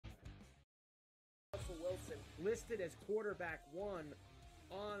Wilson, listed as quarterback 1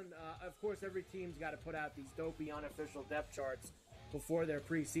 on, of course, every team's got to put out these dopey unofficial depth charts before their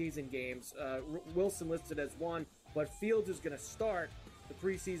preseason games. Wilson listed as 1, but Fields is going to start the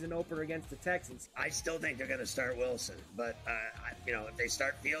preseason opener against the Texans. I still think they're going to start Wilson, but, if they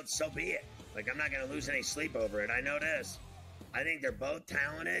start Fields, so be it. Like, I'm not going to lose any sleep over it. I know this. I think they're both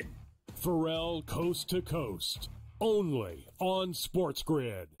talented. Pharrell Coast to Coast, only on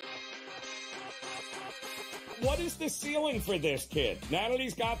SportsGrid. What is the ceiling for this kid? Now that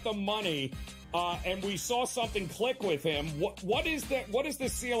he's got the money, and we saw something click with him, what is the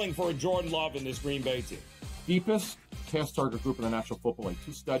ceiling for a Jordan Love in this Green Bay team? Deepest pass target group in the National Football League,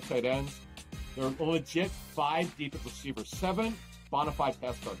 2 stud tight ends. They're legit 5 deep at receiver, 7 bona fide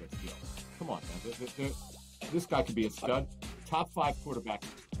pass targets deal. Come on, man. This guy could be a stud. Top 5 quarterback.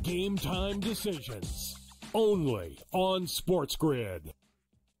 Game Time Decisions, only on SportsGrid.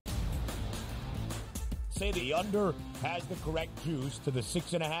 Say the under has the correct juice to the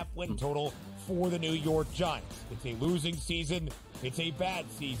 6.5 win total for the New York Giants. It's a losing season. It's a bad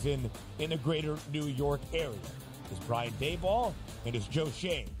season in the greater New York area. Is Brian Daboll and is Joe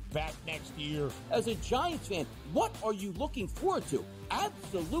Shane back next year? As a Giants fan, what are you looking forward to?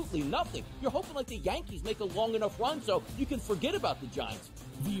 Absolutely nothing. You're hoping like the Yankees make a long enough run so you can forget about the Giants.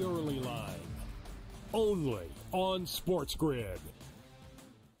 The early line, only on SportsGrid.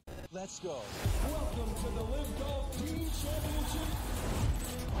 Let's go. Welcome to the Live Golf Team Championship.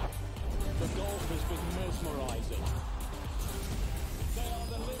 The golf has been mesmerizing. They are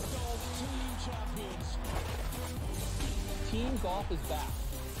the Live Golf Team Champions. Team golf is back.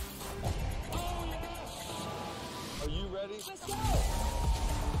 Oh, yes! Are you ready? Let's go!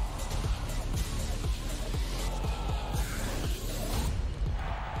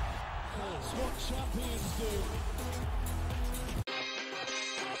 That's what champions do.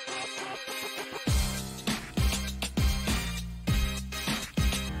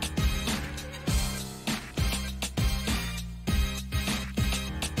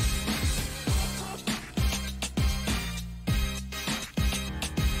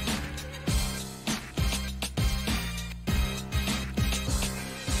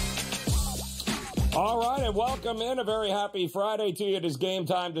 All right, and welcome in. A very happy Friday to you. It is Game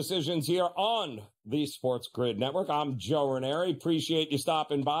Time Decisions here on the SportsGrid Network. I'm Joe Raineri. Appreciate you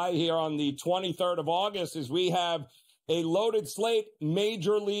stopping by here on the 23rd of August as we have a loaded slate,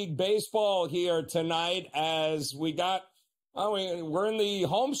 Major League Baseball here tonight as we're in the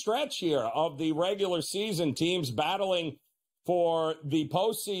home stretch here of the regular season. Teams battling for the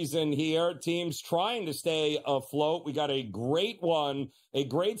postseason here, teams trying to stay afloat. We got a great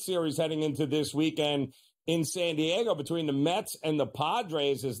series heading into this weekend in San Diego between the Mets and the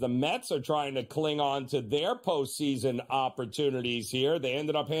Padres as the Mets are trying to cling on to their postseason opportunities here. They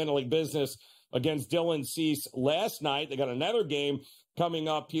ended up handling business against Dylan Cease last night. They got another game coming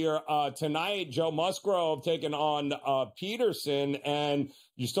up here tonight. Joe Musgrove taking on Peterson, and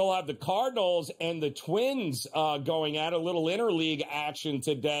you still have the Cardinals and the Twins going at a little interleague action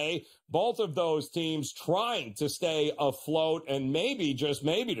today. Both of those teams trying to stay afloat, and maybe, just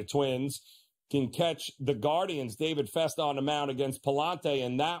maybe, the Twins can catch the Guardians. David Festa on the mound against Palante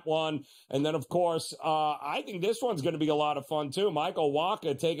in that one. And then, of course, I think this one's going to be a lot of fun, too. Michael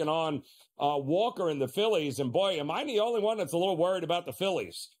Wacha taking on Walker and the Phillies. And, boy, am I the only one that's a little worried about the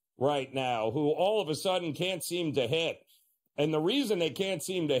Phillies right now, who all of a sudden can't seem to hit. And the reason they can't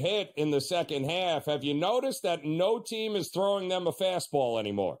seem to hit in the second half, have you noticed that no team is throwing them a fastball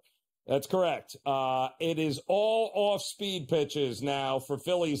anymore? That's correct. It is all off-speed pitches now for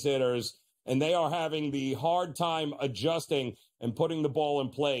Phillies hitters, and they are having the hard time adjusting and putting the ball in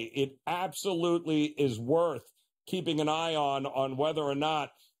play. It absolutely is worth keeping an eye on whether or not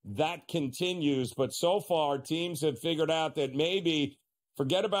that continues. But so far, teams have figured out that maybe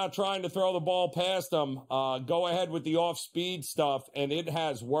forget about trying to throw the ball past them. Go ahead with the off-speed stuff, and it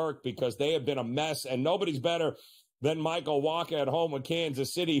has worked because they have been a mess, and nobody's better than Michael Wacha at home with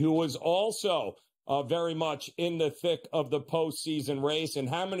Kansas City, who was also very much in the thick of the postseason race. And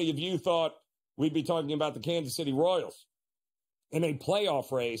how many of you thought we'd be talking about the Kansas City Royals in a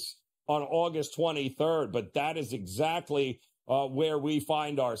playoff race on August 23rd? But that is exactly where we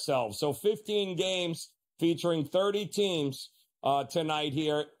find ourselves. So 15 games featuring 30 teams tonight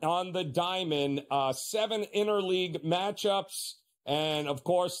here on the diamond, 7 interleague matchups. And, of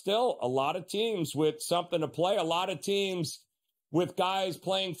course, still a lot of teams with something to play, a lot of teams with guys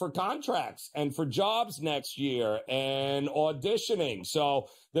playing for contracts and for jobs next year and auditioning. So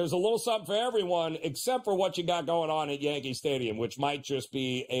there's a little something for everyone except for what you got going on at Yankee Stadium, which might just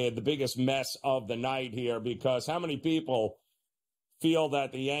be the biggest mess of the night here, because how many people feel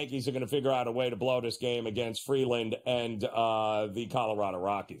that the Yankees are going to figure out a way to blow this game against Freeland and the Colorado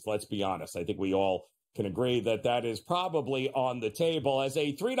Rockies. Let's be honest. I think we all can agree that that is probably on the table. As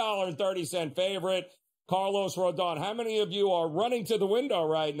a $3.30 favorite, Carlos Rodon. How many of you are running to the window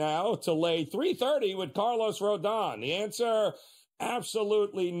right now to lay 330 with Carlos Rodon? The answer,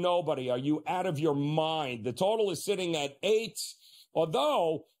 absolutely nobody. Are you out of your mind? The total is sitting at 8,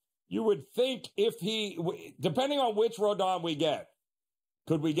 although you would think if depending on which Rodon we get,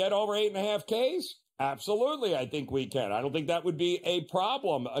 could we get over 8.5 Ks? Absolutely, I think we can. I don't think that would be a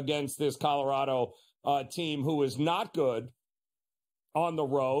problem against this Colorado team who is not good on the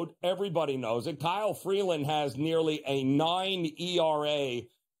road. Everybody knows it. Kyle Freeland has nearly a 9 ERA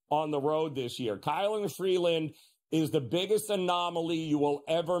on the road this year. Kyle Freeland is the biggest anomaly you will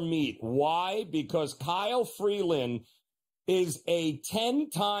ever meet. Why? Because Kyle Freeland is a 10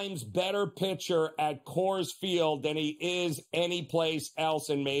 times better pitcher at Coors Field than he is any place else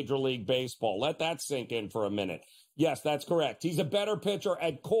in Major League Baseball. Let that sink in for a minute. Yes, that's correct. He's a better pitcher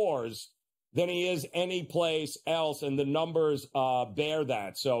at Coors than he is any place else, and the numbers bear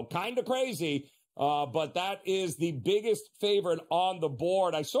that. So kind of crazy, but that is the biggest favorite on the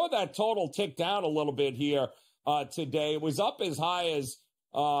board. I saw that total tick down a little bit here today. It was up as high as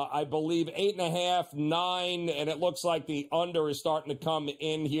I believe 8.5, 9, and it looks like the under is starting to come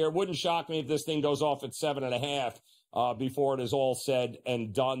in here. Wouldn't shock me if this thing goes off at 7.5 before it is all said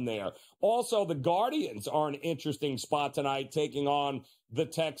and done there. Also, the Guardians are an interesting spot tonight, taking on the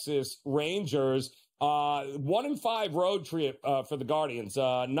Texas Rangers. 1-5 road trip for the Guardians.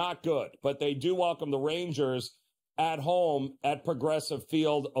 Not good, but they do welcome the Rangers at home at Progressive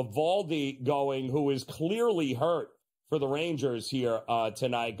Field. Evaldi going, who is clearly hurt for the Rangers here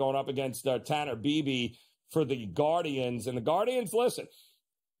tonight, going up against Tanner Beebe for the Guardians. And the Guardians, listen,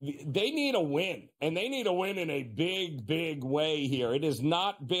 they need a win, and they need a win in a big, big way here. It has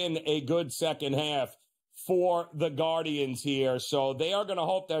not been a good second half for the Guardians here, so they are going to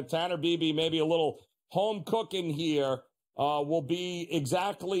hope that Tanner Beebe, maybe a little home cooking here, will be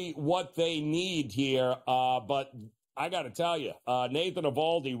exactly what they need here. But I got to tell you, Nathan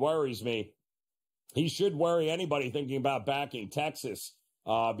Evaldi worries me. He should worry anybody thinking about backing Texas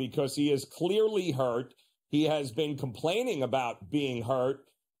because he is clearly hurt. He has been complaining about being hurt,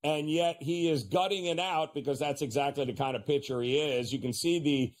 and yet he is gutting it out because that's exactly the kind of pitcher he is. You can see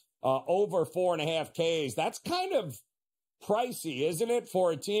the over 4.5 Ks. That's kind of pricey, isn't it,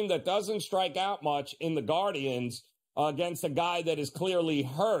 for a team that doesn't strike out much in the Guardians against a guy that is clearly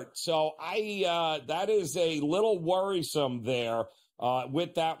hurt. So that is a little worrisome there.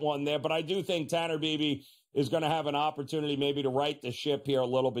 With that one there. But I do think Tanner Beebe is going to have an opportunity maybe to right the ship here a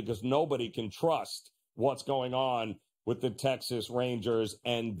little because nobody can trust what's going on with the Texas Rangers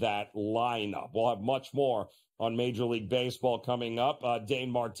and that lineup. We'll have much more on Major League Baseball coming up.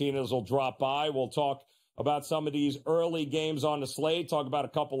 Dane Martinez will drop by. We'll talk about some of these early games on the slate, talk about a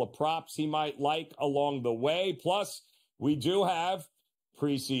couple of props he might like along the way. Plus, we do have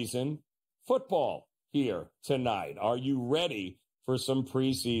preseason football here tonight. Are you ready for some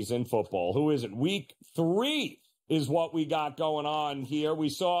preseason football? Who is it? Week 3 is what we got going on here. We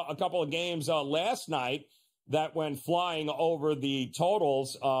saw a couple of games last night that went flying over the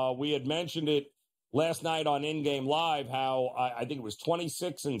totals. We had mentioned it last night on In-Game Live, how I think it was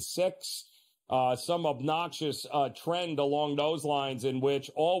 26-6, some obnoxious trend along those lines in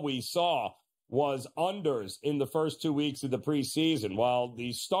which all we saw was unders in the first 2 weeks of the preseason. While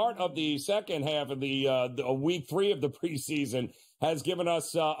the start of the second half of the week 3 of the preseason has given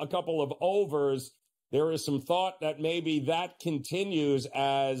us a couple of overs, there is some thought that maybe that continues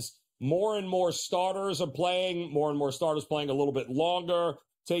as more and more starters are playing, more and more starters playing a little bit longer,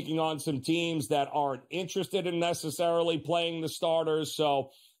 taking on some teams that aren't interested in necessarily playing the starters. So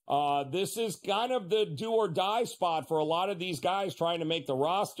this is kind of the do or die spot for a lot of these guys trying to make the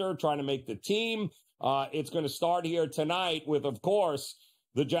roster, trying to make the team. It's going to start here tonight with, of course,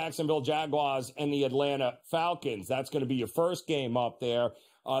 the Jacksonville Jaguars and the Atlanta Falcons. That's going to be your first game up there.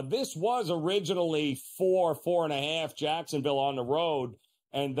 This was originally 4.5 Jacksonville on the road.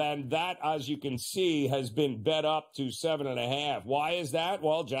 And then that, as you can see, has been bet up to 7.5. Why is that?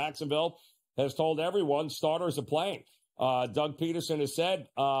 Well, Jacksonville has told everyone starters are playing. Doug Peterson has said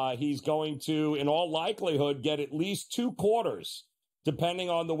he's going to, in all likelihood, get at least 2 quarters, depending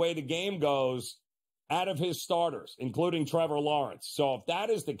on the way the game goes, out of his starters, including Trevor Lawrence. So if that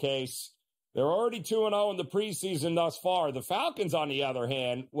is the case, they're already 2-0 in the preseason thus far. The Falcons, on the other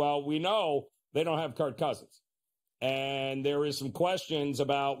hand, well, we know they don't have Kirk Cousins. And there is some questions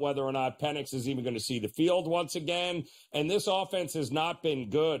about whether or not Penix is even going to see the field once again. And this offense has not been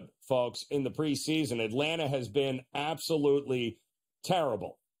good, folks, in the preseason. Atlanta has been absolutely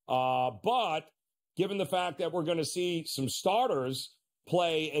terrible. But given the fact that we're going to see some starters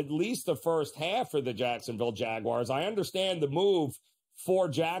play at least the first half for the Jacksonville Jaguars, I understand the move for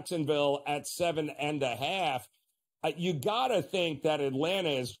Jacksonville at 7.5. You got to think that Atlanta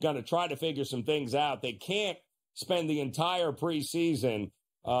is going to try to figure some things out. They can't spend the entire preseason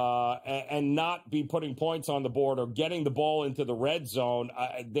and not be putting points on the board or getting the ball into the red zone.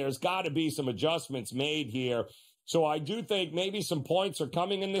 There's got to be some adjustments made here. So I do think maybe some points are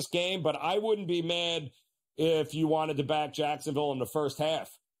coming in this game, but I wouldn't be mad if you wanted to back Jacksonville in the first half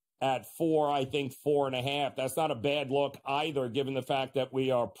at 4, I think 4.5. That's not a bad look either, given the fact that we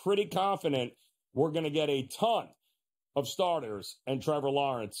are pretty confident we're going to get a ton of starters and Trevor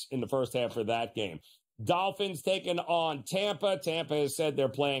Lawrence in the first half for that game. Dolphins taking on Tampa. Tampa has said they're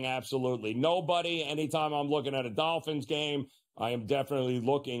playing absolutely nobody. Anytime I'm looking at a Dolphins game, I am definitely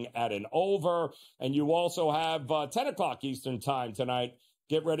looking at an over. And you also have 10 o'clock Eastern time tonight.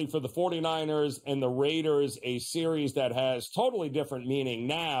 Get ready for the 49ers and the Raiders, a series that has totally different meaning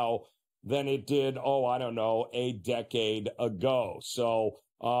now than it did, a decade ago. So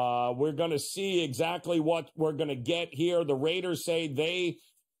we're going to see exactly what we're going to get here. The Raiders say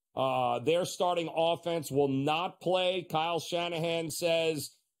their starting offense will not play. Kyle Shanahan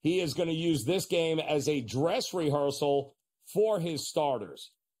says he is going to use this game as a dress rehearsal for his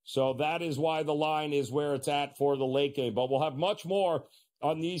starters. So that is why the line is where it's at for the late game. But we'll have much more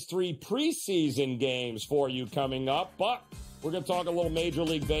on these 3 preseason games for you coming up. But we're going to talk a little Major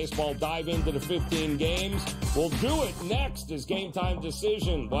League Baseball, dive into the 15 games. We'll do it next as Game Time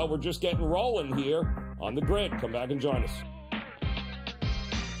Decision. Well, we're just getting rolling here on the grid. Come back and join us.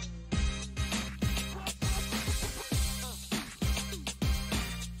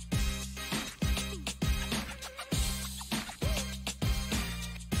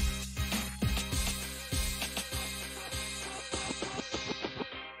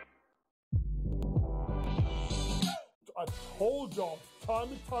 I told y'all time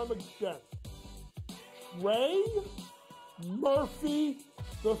and time again, Trey Murphy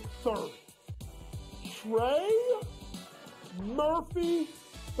the third. Trey Murphy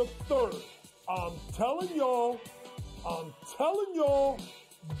the third. I'm telling y'all,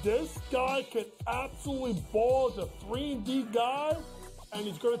 this guy can absolutely ball as a 3-and-D guy, and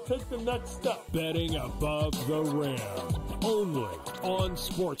he's going to take the next step. Betting above the rim. Only on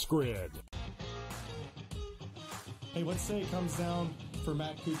SportsGrid. Hey, let's say it comes down for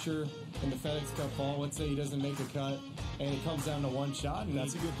Matt Kuchar in the FedEx Cup fall. Let's say he doesn't make a cut, and it comes down to one shot. And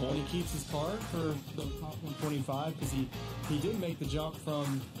that's a good point. He keeps his card for the top 125 because he did make the jump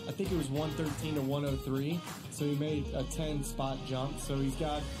from, I think it was 113 to 103. So he made a 10-spot jump. So he's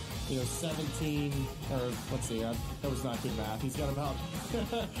got, 17, or let's see, that was not good math. He's got about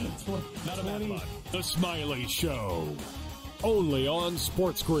 20. The Smiley Show. Only on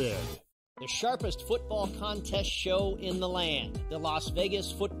SportsGrid. The sharpest football contest show in the land, the Las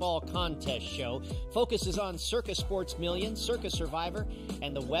Vegas Football Contest Show, focuses on Circus Sports Million, Circus Survivor,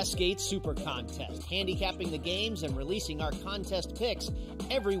 and the Westgate Super Contest, handicapping the games and releasing our contest picks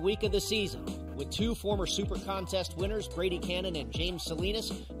every week of the season. With 2 former Super Contest winners, Brady Cannon and James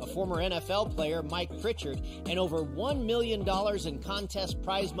Salinas, a former NFL player, Mike Pritchard, and over $1 million in contest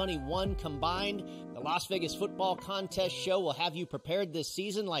prize money won combined, the Las Vegas Football Contest Show will have you prepared this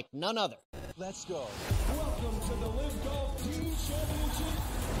season like none other. Let's go. Welcome to the Live Golf Team Championship.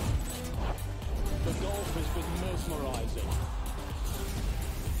 The golf has been mesmerizing.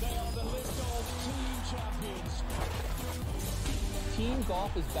 They are the Live Golf Team champions. Team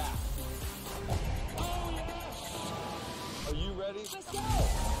golf is back. Oh, yes! Are you ready? Let's go!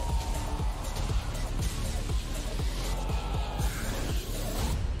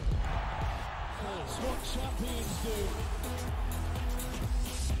 That's what champions do.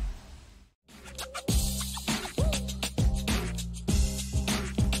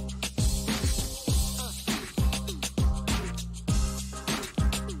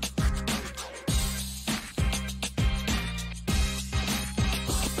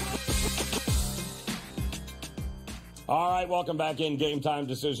 All right, welcome back in Game Time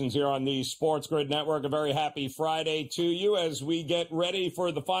Decisions here on the SportsGrid Network. A very happy Friday to you as we get ready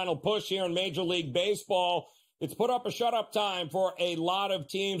for the final push here in Major League Baseball. It's put up or shut up time for a lot of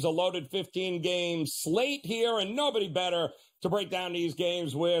teams, a loaded 15-game slate here, and nobody better to break down these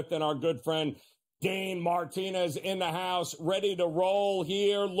games with than our good friend Dane Martinez in the house, ready to roll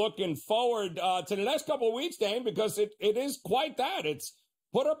here. Looking forward to the next couple of weeks, Dane, because it is quite that. It's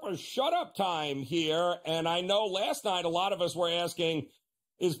put up or shut up time here. And I know last night a lot of us were asking,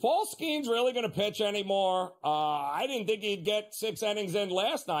 is Paul Skeens really going to pitch anymore? I didn't think he'd get 6 innings in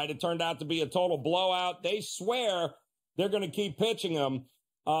last night. It turned out to be a total blowout. They swear they're going to keep pitching him.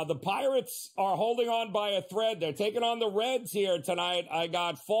 The Pirates are holding on by a thread. They're taking on the Reds here tonight. I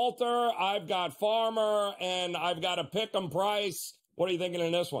got Falter, I've got Farmer, and I've got a Pick'em Price. What are you thinking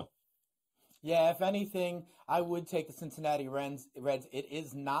in this one? Yeah, if anything, I would take the Cincinnati Reds. It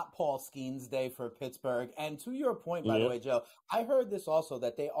is not Paul Skeens' day for Pittsburgh. And to your point, by the way, Joe, I heard this also,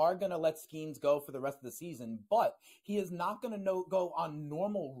 that they are going to let Skeens go for the rest of the season, but he is not going to go on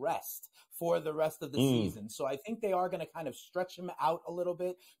normal rest for the rest of the season. So I think they are going to kind of stretch him out a little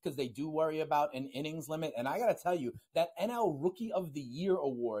bit because they do worry about an innings limit. And I got to tell you, that NL Rookie of the Year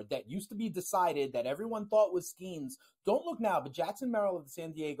award that used to be decided that everyone thought was Skeens, don't look now, but Jackson Merrill of the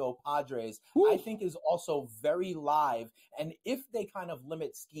San Diego Padres, I think is also very live. And if they kind of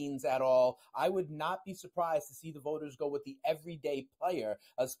limit Skeens at all, I would not be surprised to see the voters go with the everyday player,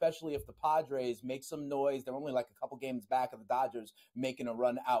 especially if the Padres make some noise. They're only like a couple games back of the Dodgers making a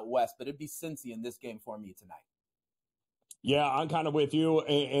run out west, but it'd be Cincy in this game for me tonight. Yeah, I'm kind of with you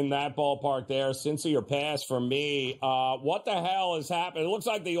in that ballpark there. Cincy or pass for me. What the hell is happening? It looks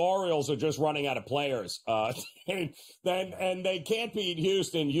like the Orioles are just running out of players. And they can't beat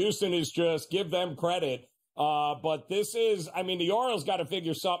Houston. Houston is just, give them credit. But this is, I mean, the Orioles got to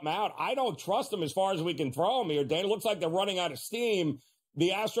figure something out. I don't trust them as far as we can throw them here. It looks like they're running out of steam. The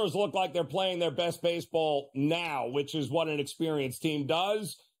Astros look like they're playing their best baseball now, which is what an experienced team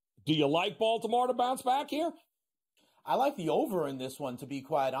does. Do you like Baltimore to bounce back here? I like the over in this one, to be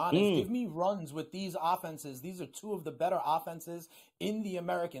quite honest. Give me runs with these offenses. These are two of the better offenses in the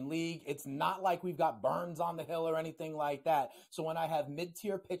American League. It's not like we've got Burns on the hill or anything like that. So when I have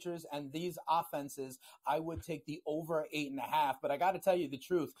mid-tier pitchers and these offenses, I would take the over 8.5. But I got to tell you the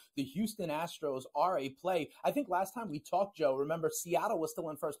truth. The Houston Astros are a play. I think last time we talked, Joe, remember Seattle was still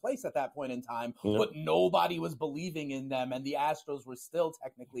in first place at that point in time, but nobody was believing in them. And the Astros were still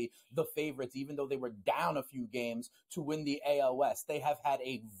technically the favorites, even though they were down a few games to win the AL West. They have had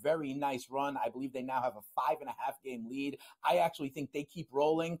a very nice run. I believe they now have a 5.5 game lead. I actually think they keep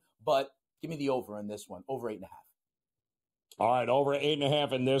rolling, but give me the over in this one, over 8.5. All right, over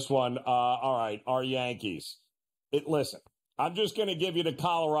 8.5 in this one. All right, our Yankees. Listen, I'm just going to give you the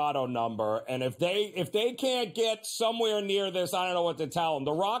Colorado number, and if they can't get somewhere near this, I don't know what to tell them.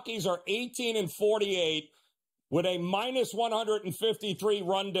 The Rockies are 18-48. With a minus 153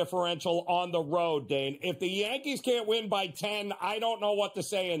 run differential on the road, Dane. If the Yankees can't win by 10, I don't know what to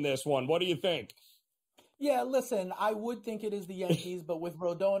say in this one. What do you think? Yeah, listen, I would think it is the Yankees, but with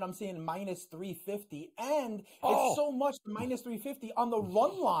Rodon, I'm seeing minus 350. And it's so much minus 350 on the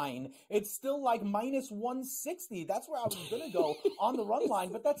run line. It's still like minus 160. That's where I was going to go on the run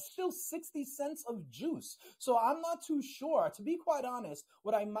line, but that's still 60 cents of juice. So I'm not too sure. To be quite honest,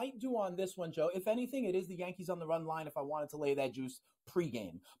 what I might do on this one, Joe, if anything, it is the Yankees on the run line if I wanted to lay that juice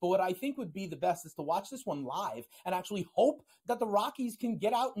pregame. But what I think would be the best is to watch this one live and actually hope that the Rockies can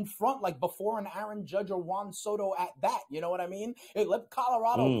get out in front like before an Aaron Judge or Juan Soto at bat. You know what I mean? Let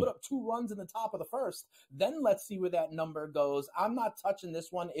Colorado put up 2 runs in the top of the first. Then let's see where that number goes. I'm not touching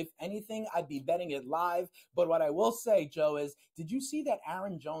this one. If anything, I'd be betting it live. But what I will say, Joe, is did you see that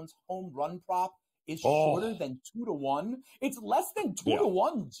Aaron Jones home run prop is shorter than 2-1? It's less than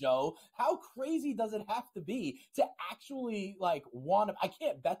 2-1, Joe. How crazy does it have to be to actually like want to? I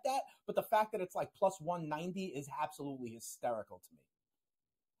can't bet that, but the fact that it's like plus 190 is absolutely hysterical to me.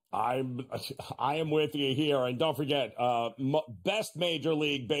 I am with you here, and don't forget, best Major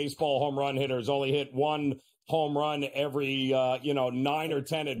League Baseball home run hitters only hit 1 home run every 9 or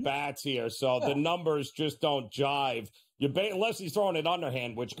 10 at bats here, so the numbers just don't jive. Unless he's throwing it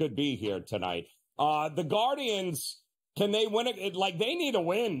underhand, which could be here tonight. The Guardians, can they win it? Like, they need a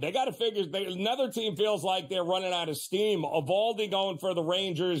win. They got to figure. Another team feels like they're running out of steam. Evaldi going for the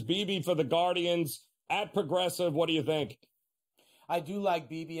Rangers, Beebe for the Guardians. At Progressive, what do you think? I do like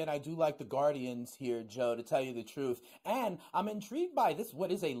Beebe and I do like the Guardians here, Joe, to tell you the truth. And I'm intrigued by this,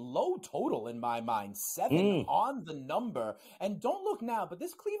 what is a low total in my mind, 7 on the number. And don't look now, but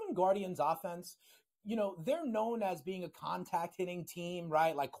this Cleveland Guardians offense, you know, they're known as being a contact hitting team,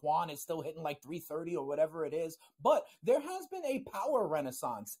 right? Like Quan is still hitting like 330 or whatever it is. But there has been a power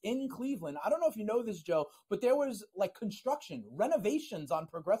renaissance in Cleveland. I don't know if you know this, Joe, but there was like construction, renovations on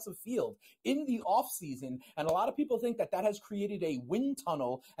Progressive Field in the offseason. And a lot of people think that that has created a wind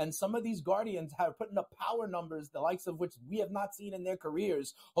tunnel. And some of these Guardians have putting up power numbers, the likes of which we have not seen in their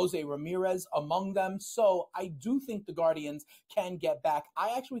careers. Jose Ramirez among them. So I do think the Guardians can get back.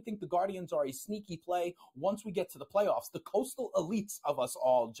 I actually think the Guardians are a sneaky play once we get to the playoffs. The coastal elites of us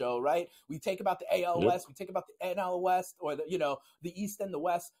all, Joe, right? We take about the AL West, we take about the NL West, or the East and the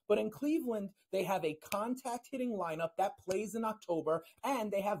West. But in Cleveland, they have a contact hitting lineup that plays in October,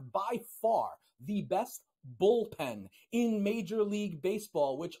 and they have by far the best bullpen in Major League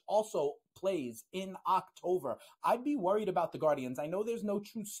Baseball, which also plays in October. I'd be worried about the Guardians. I know there's no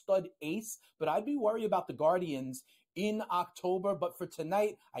true stud ace, but I'd be worried about the Guardians in October. But for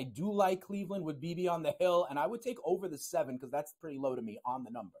tonight, I do like Cleveland with BB on the hill, and I would take over the 7 because that's pretty low to me on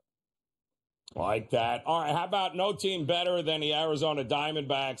the number. Like that. All right, how about no team better than the Arizona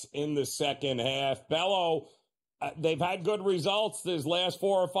Diamondbacks in the second half? Bello, they've had good results these last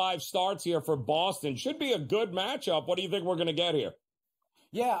 4 or 5 starts here for Boston. Should be a good matchup. What do you think we're going to get here?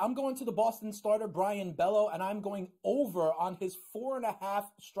 Yeah, I'm going to the Boston starter, Brian Bello, and I'm going over on his 4.5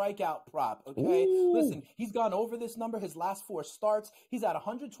 strikeout prop, okay? Ooh. Listen, he's gone over this number his last 4 starts. He's at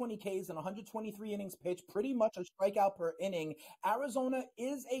 120 Ks and 123 innings pitched, pretty much a strikeout per inning. Arizona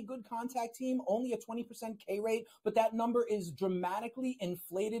is a good contact team, only a 20% K rate, but that number is dramatically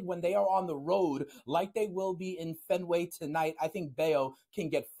inflated when they are on the road, like they will be in Fenway tonight. I think Bello can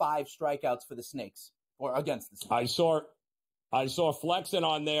get 5 strikeouts for the Snakes, or against the Snakes. I saw flexing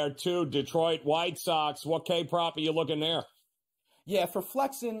on there, too. Detroit White Sox. What K prop are you looking there? Yeah, for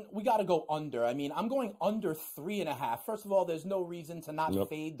flexing, we got to go under. I mean, I'm going under 3.5. First of all, there's no reason to not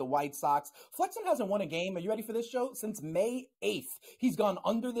fade the White Sox. Flexing hasn't won a game. Are you ready for this, show? Since May 8th. He's gone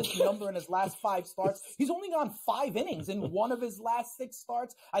under this number in his last 5 starts. He's only gone 5 innings in one of his last 6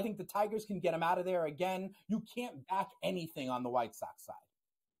 starts. I think the Tigers can get him out of there again. You can't back anything on the White Sox side.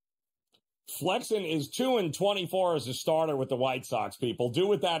 Flexen is 2-24 as a starter with the White Sox, people. Do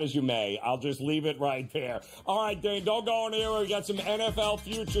with that as you may. I'll just leave it right there. All right, Dane, don't go anywhere. We got some NFL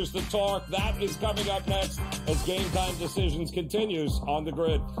futures to talk. That is coming up next as Game Time Decisions continues on the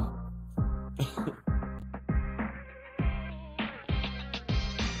grid.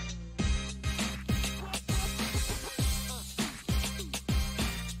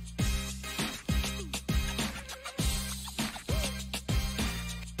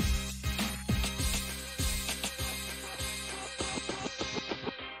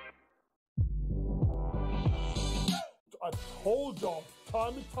 Told y'all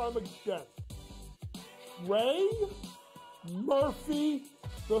time and time again. Trey Murphy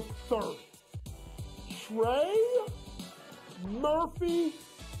the third. Trey Murphy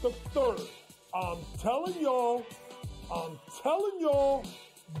the third. I'm telling y'all,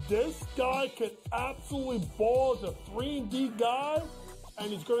 this guy can absolutely ball as a 3-and-D guy,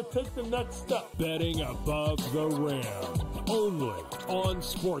 and he's going to take the next step. Betting above the rim. Only on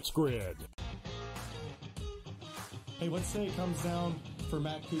SportsGrid. Hey, let's say it comes down for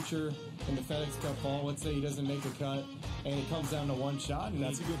Matt Kuchar in the FedEx Cup ball. Let's say he doesn't make a cut, and it comes down to one shot. And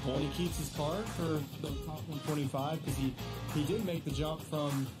that's a good point. And he keeps his card for the top 125 because he did make the jump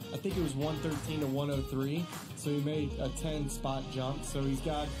from, I think it was 113 to 103. So he made a 10-spot jump. So he's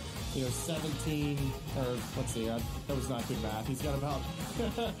got, 17, or let's see, that was not good math. He's got about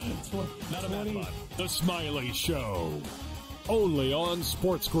 20. The Smiley Show. Only on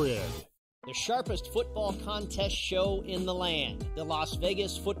SportsGrid. The sharpest football contest show in the land, the Las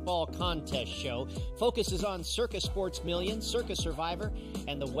Vegas Football Contest Show, focuses on Circus Sports Million, Circus Survivor,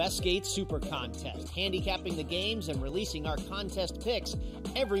 and the Westgate Super Contest, handicapping the games and releasing our contest picks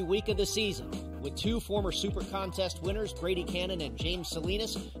every week of the season. With 2 former Super Contest winners, Brady Cannon and James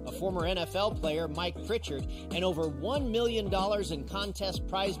Salinas, a former NFL player, Mike Pritchard, and over $1 million in contest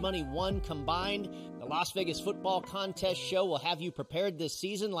prize money won combined, the Las Vegas Football Contest Show will have you prepared this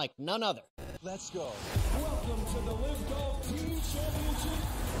season like none other. Let's go. Welcome to the Live Golf Team Championship.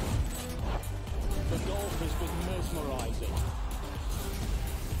 The golf has been mesmerizing.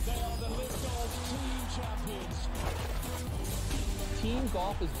 They are the Live Golf Team Champions. Team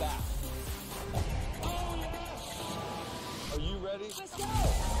golf is back. Oh, yes! Are you ready? Let's go!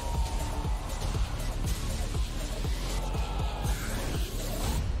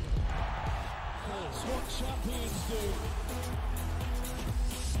 That's what champions do.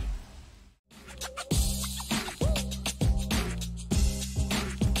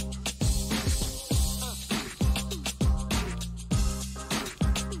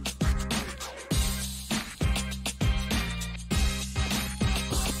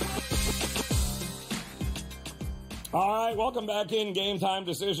 All right, welcome back in Game Time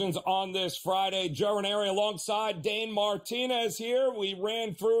Decisions on this Friday. Joe Raineri alongside Dane Martinez here. We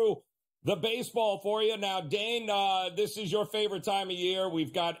ran through the baseball for you. Now, Dane, this is your favorite time of year.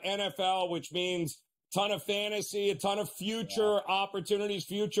 We've got NFL, which means a ton of fantasy, a ton of future opportunities,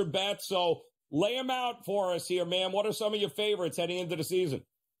 future bets. So lay them out for us here, man. What are some of your favorites heading into the season?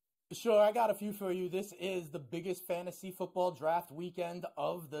 Sure, I got a few for you. This is the biggest fantasy football draft weekend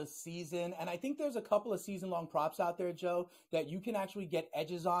of the season. And I think there's a couple of season-long props out there, Joe, that you can actually get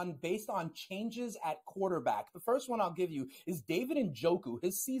edges on based on changes at quarterback. The first one I'll give you is David Njoku.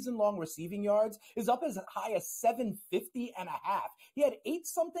 His season-long receiving yards is up as high as 750 and a half. He had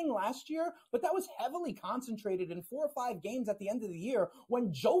 8-something last year, but that was heavily concentrated in 4 or 5 games at the end of the year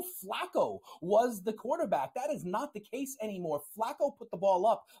when Joe Flacco was the quarterback. That is not the case anymore. Flacco put the ball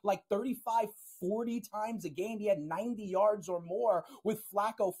up like 35, 40 times a game. He had 90 yards or more with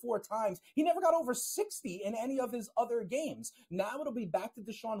Flacco 4 times. He never got over 60 in any of his other games. Now it'll be back to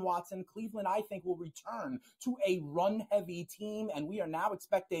Deshaun Watson. Cleveland, I think, will return to a run-heavy team, and we are now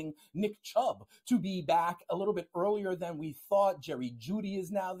expecting Nick Chubb to be back a little bit earlier than we thought. Jerry Jeudy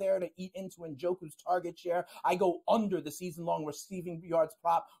is now there to eat into Njoku's target share. I go under the season-long receiving yards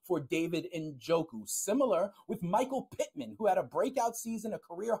prop for David Njoku. Similar with Michael Pittman, who had a breakout season, a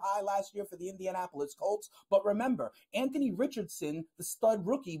career high last year for the Indianapolis Colts. But remember, Anthony Richardson, the stud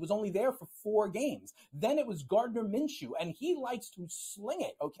rookie, was only there for 4 games. Then it was Gardner Minshew, and he likes to sling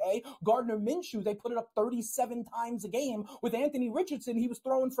it, okay? Gardner Minshew, they put it up 37 times a game. With Anthony Richardson, he was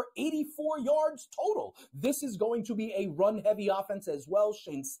throwing for 84 yards total. This is going to be a run-heavy offense as well.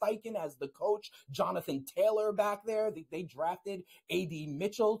 Shane Steichen as the coach, Jonathan Taylor back there. They drafted A.D.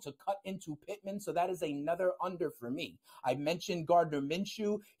 Mitchell to cut into Pittman, so that is another under for me. I mentioned Gardner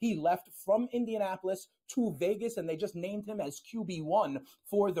Minshew. He left from Indianapolis to Vegas, and they just named him as QB1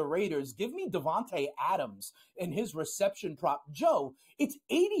 for the Raiders. Give me Devontae Adams and his reception prop. Joe, it's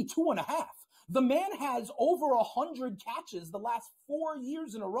 82 and a half. The man has over 100 catches the last 4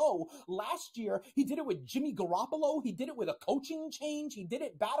 years in a row. Last year, he did it with Jimmy Garoppolo. He did it with a coaching change. He did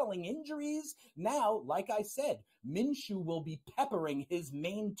it battling injuries. Now, like I said, Minshew will be peppering his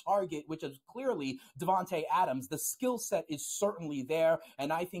main target, which is clearly Devontae Adams. The skill set is certainly there,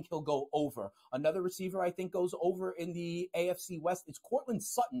 and I think he'll go over. Another receiver I think goes over in the AFC West is Cortland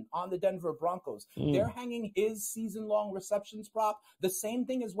Sutton on the Denver Broncos. They're hanging his season-long receptions prop, the same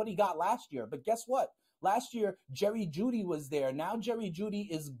thing as what he got last year. But guess what? Last year, Jerry Jeudy was there. Now Jerry Jeudy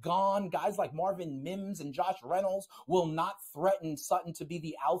is gone. Guys like Marvin Mims and Josh Reynolds will not threaten Sutton to be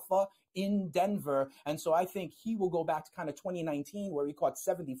the alpha in Denver. And so I think he will go back to kind of 2019 where he caught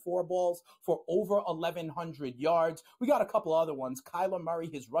 74 balls for over 1,100 yards. We got a couple other ones. Kyler Murray,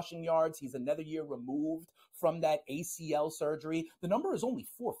 his rushing yards, he's another year removed from that ACL surgery. The number is only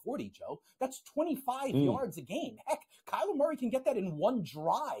 440, Joe. That's 25 yards a game. Heck, Kyler Murray can get that in one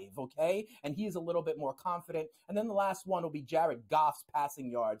drive, okay? And he is a little bit more confident. And then the last one will be Jared Goff's passing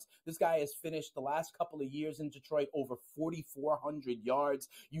yards. This guy has finished the last couple of years in Detroit over 4,400 yards.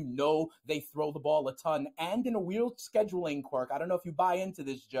 You know they throw the ball a ton. And in a weird scheduling quirk, I don't know if you buy into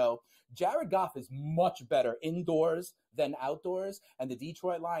this, Joe, Jared Goff is much better indoors than outdoors. And the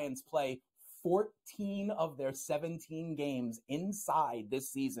Detroit Lions play 14 of their 17 games inside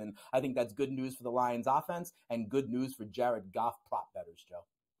this season. I think that's good news for the Lions offense and good news for Jared Goff prop bettors, Joe.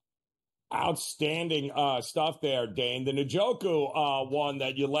 Outstanding stuff there, Dane. The Njoku one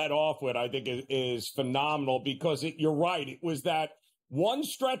that you led off with, I think, is phenomenal because you're right. It was that one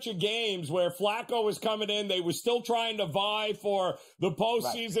stretch of games where Flacco was coming in. They were still trying to vie for the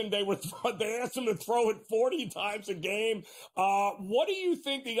postseason. Right. They asked him to throw it 40 times a game. What do you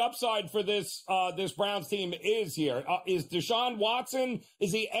think the upside for this Browns team is here? Is Deshaun Watson,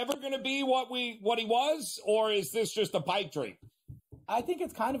 is he ever going to be what he was, or is this just a pipe dream? I think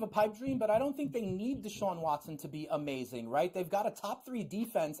it's kind of a pipe dream, but I don't think they need Deshaun Watson to be amazing, right? They've got a top 3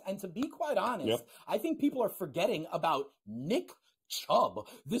 defense, and to be quite honest, I think people are forgetting about Nick Chubb.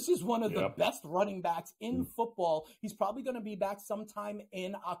 This is one of the best running backs in football. He's probably going to be back sometime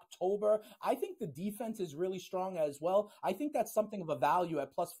in October. I think the defense is really strong as well. I think that's something of a value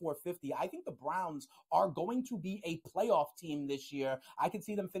at plus 450. I think the Browns are going to be a playoff team this year. I could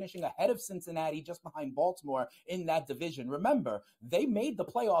see them finishing ahead of Cincinnati, just behind Baltimore in that division. Remember, they made the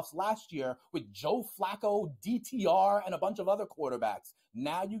playoffs last year with Joe Flacco, DTR, and a bunch of other quarterbacks.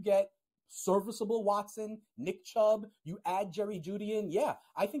 Now you get serviceable Watson, Nick Chubb, you add Jerry Jeudy in. Yeah,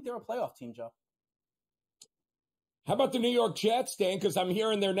 I think they're a playoff team, Joe. How about the New York Jets, Dan? Because I'm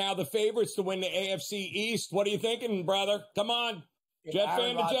hearing they're now the favorites to win the AFC East. What are you thinking, brother? Come on. Jet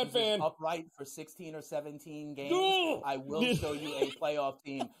fan to Jet fan. Upright for 16 or 17 games. I will show you a playoff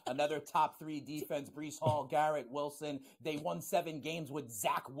team. Another top 3 defense, Breece Hall, Garrett Wilson. They won 7 games with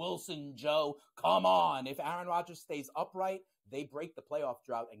Zach Wilson, Joe. Come on. If Aaron Rodgers stays upright, they break the playoff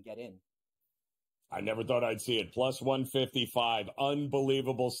drought and get in. I never thought I'd see it. Plus 155.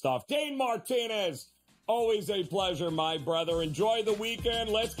 Unbelievable stuff. Dane Martinez Always a pleasure, my brother. Enjoy the weekend.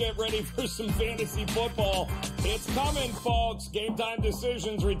 Let's get ready for some fantasy football. It's coming, folks. Game Time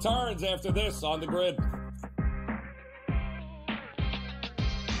Decisions returns after this on the Grid.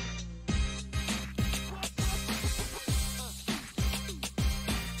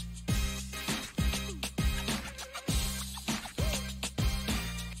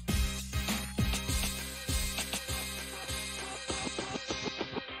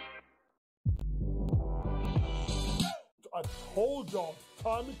 I told y'all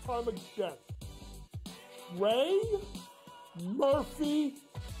time and time again. Trey Murphy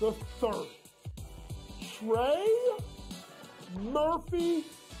the third. Trey Murphy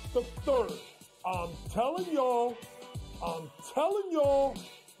the third. I'm telling y'all,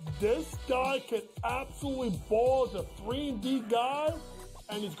 this guy can absolutely ball as a 3-and-D guy,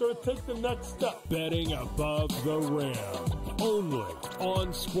 and he's going to take the next step. Betting above the rim. Only on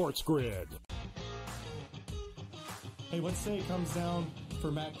SportsGrid. Hey, let's say it comes down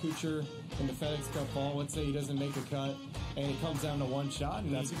for Matt Kuchar in the FedEx Cup ball. Let's say he doesn't make a cut, and it comes down to one shot.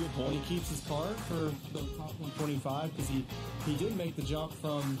 And that's a good point. He keeps his card for the top 125 because he did make the jump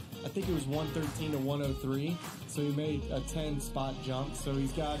from, I think it was 113 to 103. So he made a 10-spot jump. So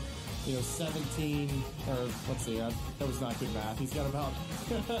he's got, 17, or let's see, that was not good math. He's got about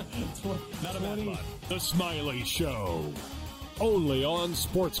 20. The Smiley Show. Only on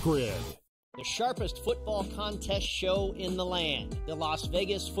SportsGrid. The sharpest football contest show in the land. The Las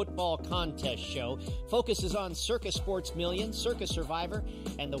Vegas Football Contest Show focuses on Circus Sports Million, Circus Survivor,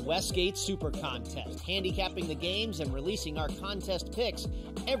 and the Westgate Super Contest, handicapping the games and releasing our contest picks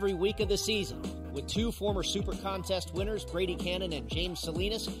every week of the season. With two former Super Contest winners, Brady Cannon and James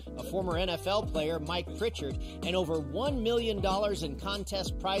Salinas, a former NFL player, Mike Pritchard, and over $1 million in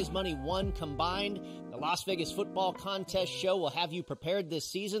contest prize money won combined, the Las Vegas Football Contest Show will have you prepared this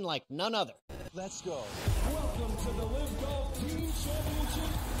season like none other. Let's go. Welcome to the Live Golf Team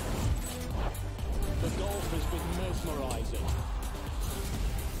Championship. The golf has been mesmerizing.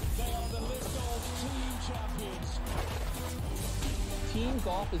 They are the Live Golf Team Champions. Team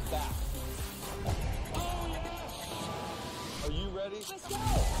golf is back. Oh, yes! Are you ready? Let's go!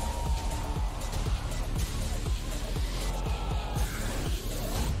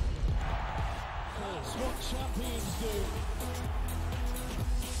 That's what champions do.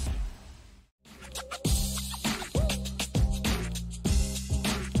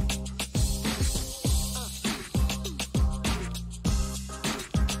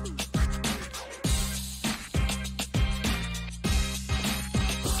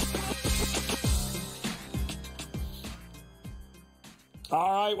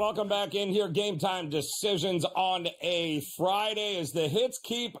 All right, welcome back in here. Game Time Decisions on a Friday as the hits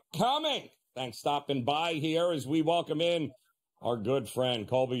keep coming. Thanks for stopping by here as we welcome in our good friend,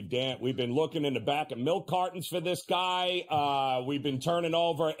 Colby Dant. We've been looking in the back of milk cartons for this guy. We've been turning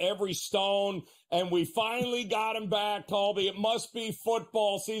over every stone, and we finally got him back, Colby. It must be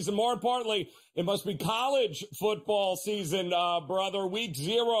football season. More importantly, it must be college football season, brother. Week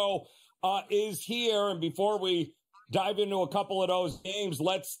 0 is here, and before we dive into a couple of those games,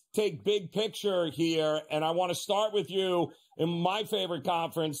 let's take big picture here, and I want to start with you in my favorite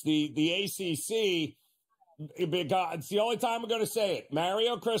conference, the ACC. It's the only time I'm going to say it.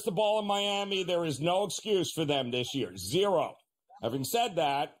 Mario Cristobal in Miami, there is no excuse for them this year. 0. Having said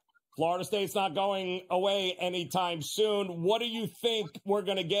that, Florida State's not going away anytime soon. What do you think we're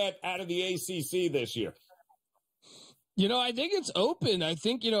going to get out of the ACC this year? I think it's open. I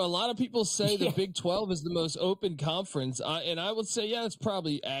think, a lot of people say the Big 12 is the most open conference. And I would say, yeah, that's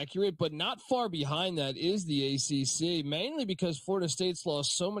probably accurate, but not far behind that is the ACC, mainly because Florida State's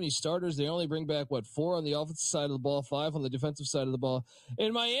lost so many starters. They only bring back, 4 on the offensive side of the ball, 5 on the defensive side of the ball.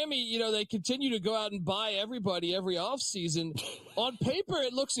 In Miami, they continue to go out and buy everybody every offseason. On paper,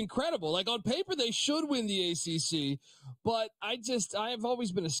 it looks incredible. Like, on paper, they should win the ACC. But I have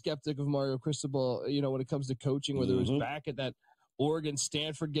always been a skeptic of Mario Cristobal, when it comes to coaching, whether it was back at that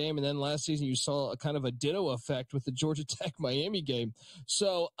Oregon-Stanford game, and then last season you saw a kind of a ditto effect with the Georgia Tech-Miami game.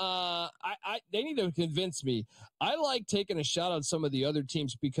 So they need to convince me. I like taking a shot on some of the other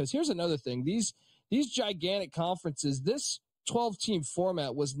teams because here's another thing. These gigantic conferences, this 12-team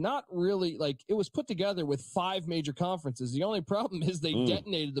format was not really it was put together with 5 major conferences. The only problem is they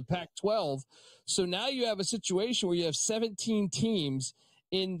detonated the Pac-12. So now you have a situation where you have 17 teams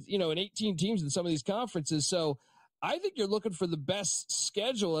and 18 teams in some of these conferences. So I think you're looking for the best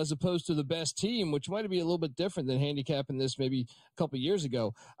schedule as opposed to the best team, which might be a little bit different than handicapping this maybe a couple of years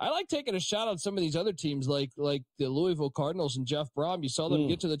ago. I like taking a shot on some of these other teams like the Louisville Cardinals and Jeff Brom. You saw them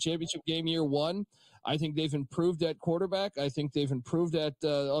get to the championship game year 1. I think they've improved at quarterback. I think they've improved at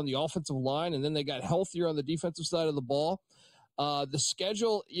on the offensive line, and then they got healthier on the defensive side of the ball. The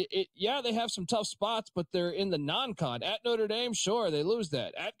schedule, they have some tough spots, but they're in the non-con. At Notre Dame, sure, they lose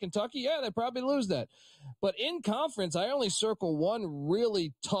that. At Kentucky, yeah, they probably lose that. But in conference, I only circle one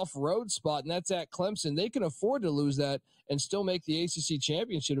really tough road spot, and that's at Clemson. They can afford to lose that and still make the ACC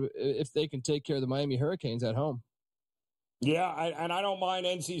championship if they can take care of the Miami Hurricanes at home. Yeah, and I don't mind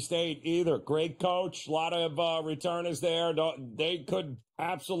NC State either. Great coach, a lot of returners there. They could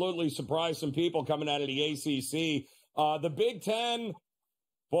absolutely surprise some people coming out of the ACC. The Big Ten,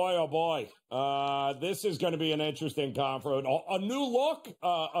 boy, oh boy, this is going to be an interesting conference. A new look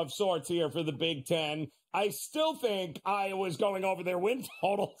of sorts here for the Big Ten. I still think Iowa's going over their win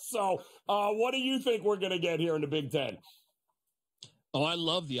total. So what do you think we're going to get here in the Big Ten? Oh, I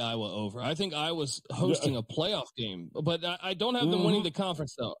love the Iowa over. I think Iowa's hosting a playoff game, but I don't have them winning the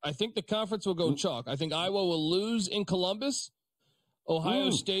conference, though. I think the conference will go chalk. I think Iowa will lose in Columbus. Ohio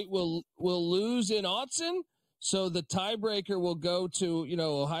State will lose in Autzen. So the tiebreaker will go to,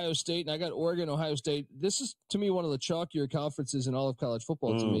 Ohio State, and I got Oregon, Ohio State. This is, to me, one of the chalkier conferences in all of college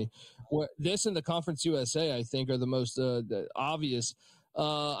football to me. This and the Conference USA, I think, are the most obvious.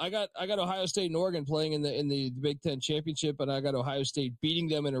 I got Ohio State and Oregon playing in the Big Ten championship, and I got Ohio State beating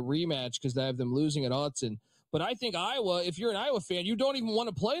them in a rematch because I have them losing at Autzen. But I think Iowa, if you're an Iowa fan, you don't even want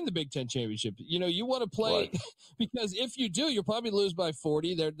to play in the Big Ten championship. You want to play because if you do, you'll probably lose by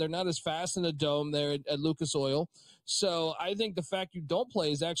 40. They're not as fast in the dome there at Lucas Oil. So I think the fact you don't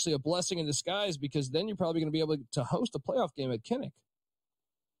play is actually a blessing in disguise because then you're probably going to be able to host a playoff game at Kinnick.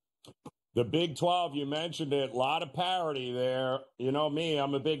 The Big 12, you mentioned it, a lot of parity there. You know me,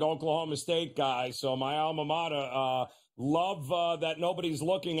 I'm a big Oklahoma State guy, so my alma mater, love that nobody's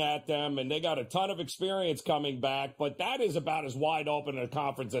looking at them, and they got a ton of experience coming back, but that is about as wide open a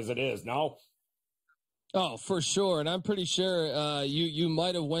conference as it is, no? Oh, for sure, and I'm pretty sure you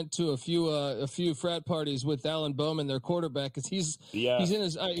might have went to a few frat parties with Alan Bowman, their quarterback, because he's in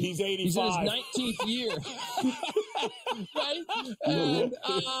his 85. He's in his 19th year, right? And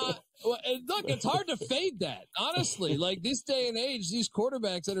look, it's hard to fade that, honestly. Like this day and age, these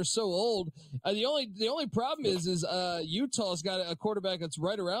quarterbacks that are so old, the only problem is Utah's got a quarterback that's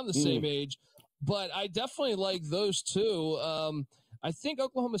right around the same age, but I definitely like those two. I think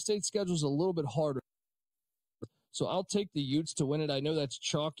Oklahoma State's schedule is a little bit harder. So I'll take the Utes to win it. I know that's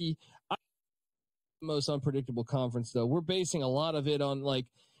chalky. Most unpredictable conference, though. We're basing a lot of it on, like,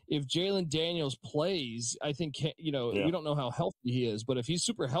 if Jalen Daniels plays, I think, we don't know how healthy he is. But if he's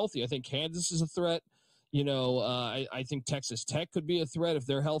super healthy, I think Kansas is a threat. I think Texas Tech could be a threat if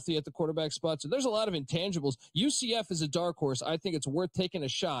they're healthy at the quarterback spot. So there's a lot of intangibles. UCF is a dark horse. I think it's worth taking a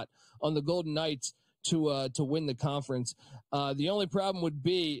shot on the Golden Knights to win the conference. The only problem would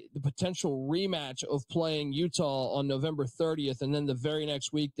be the potential rematch of playing Utah on November 30th and then the very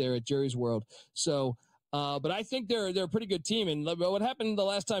next week there at Jerry's World. So, but I think they're a pretty good team. And what happened the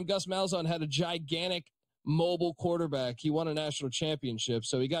last time Gus Malzahn had a gigantic mobile quarterback? He won a national championship.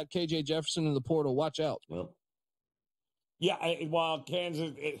 So he got KJ Jefferson in the portal. Watch out. Well, yeah,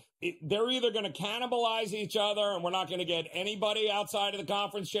 Kansas, they're either going to cannibalize each other and we're not going to get anybody outside of the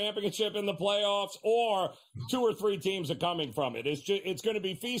conference championship in the playoffs, or 2 or 3 teams are coming from it. It's going to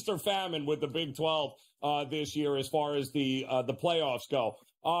be feast or famine with the Big 12 this year as far as the playoffs go.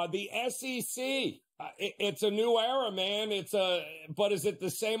 The SEC, it's a new era, man. But is it the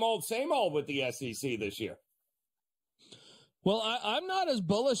same old with the SEC this year? Well, I'm not as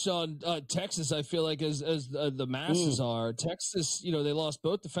bullish on Texas, I feel like, as the masses are. Texas, they lost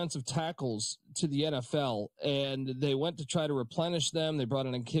both defensive tackles to the NFL, and they went to try to replenish them. They brought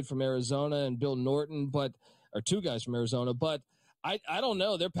in a kid from Arizona and Bill Norton, or 2 guys from Arizona. But I don't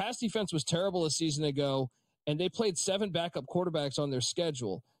know. Their pass defense was terrible a season ago, and they played 7 backup quarterbacks on their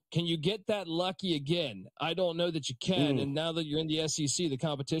schedule. Can you get that lucky again? I don't know that you can. And now that you're in the SEC, the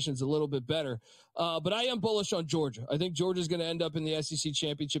competition's a little bit better. But I am bullish on Georgia. I think Georgia's going to end up in the SEC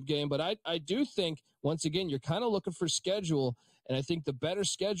championship game. But I do think, once again, you're kind of looking for schedule. And I think the better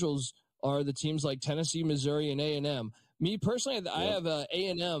schedules are the teams like Tennessee, Missouri, and A&M. Me personally, I have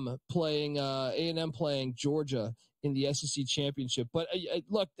A&M playing Georgia in the SEC championship. But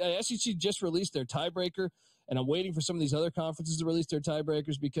look, SEC just released their tiebreaker. And I'm waiting for some of these other conferences to release their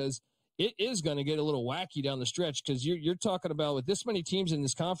tiebreakers because it is going to get a little wacky down the stretch, because you're talking about, with this many teams in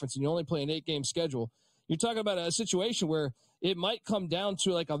this conference and you only play an 8-game schedule, you're talking about a situation where it might come down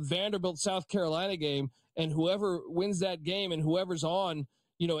to like a Vanderbilt, South Carolina game, and whoever wins that game and whoever's on,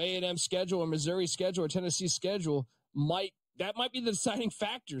 A&M schedule or Missouri schedule or Tennessee schedule might be the deciding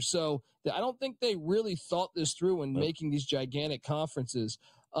factor. So I don't think they really thought this through when making these gigantic conferences.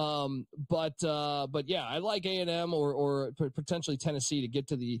 But yeah, I like A&M or potentially Tennessee to get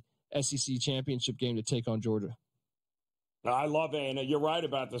to the SEC championship game to take on Georgia. I love A&M. You're right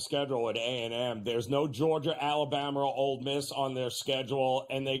about the schedule at A&M. There's no Georgia, Alabama, or Ole Miss on their schedule,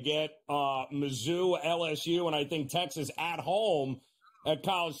 and they get Mizzou, LSU, and I think Texas at home at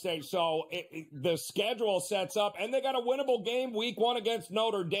College Station. So the schedule sets up, and they got a winnable game week 1 against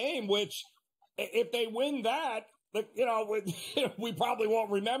Notre Dame, which if they win that, we probably won't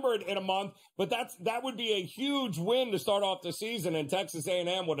remember it in a month, but that would be a huge win to start off the season, and Texas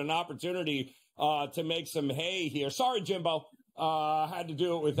A&M with an opportunity to make some hay here. Sorry, Jimbo. Had to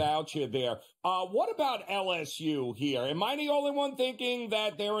do it without you there. What about LSU here? Am I the only one thinking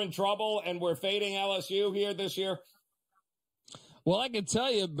that they're in trouble and we're fading LSU here this year? Well, I can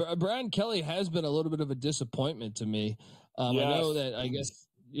tell you, Brian Kelly has been a little bit of a disappointment to me. Yes. I know that, I guess,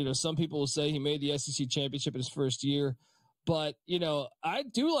 some people will say he made the SEC championship in his first year. But, I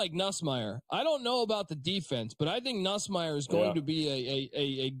do like Nussmeier. I don't know about the defense, but I think Nussmeier is going to be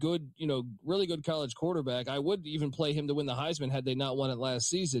a good, really good college quarterback. I would even play him to win the Heisman had they not won it last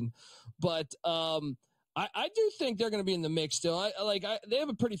season. But I do think they're going to be in the mix still. They have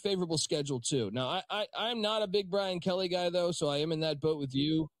a pretty favorable schedule, too. Now, I'm not a big Brian Kelly guy, though, so I am in that boat with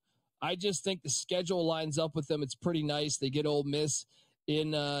you. I just think the schedule lines up with them. It's pretty nice. They get Ole Miss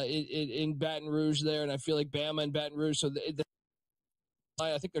in Baton Rouge there, and I feel like Bama and Baton Rouge. So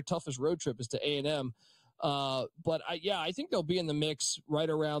I think their toughest road trip is to A&M. But I think they'll be in the mix right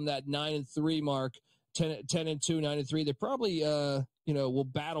around that 9-3 mark, 10-2, 9-3. They probably will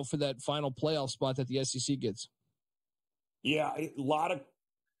battle for that final playoff spot that the SEC gets. Yeah,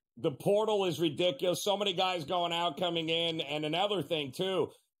 the portal is ridiculous. So many guys going out, coming in, and another thing too,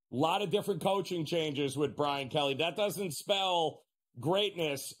 a lot of different coaching changes with Brian Kelly. That doesn't spell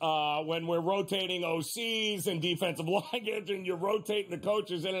greatness when we're rotating OCs and defensive lineage and you're rotating the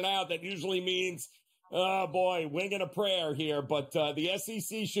coaches in and out. That usually means, winging a prayer here. But the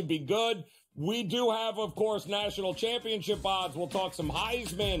SEC should be good. We do have, of course, national championship odds. We'll talk some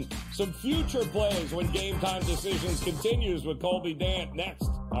Heisman, some future plays when Game Time Decisions continues with Colby Dant next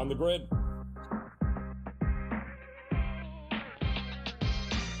on the Grid.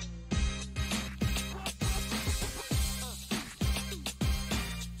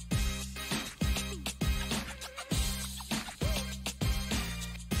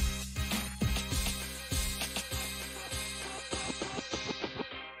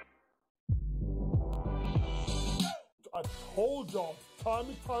 I told y'all time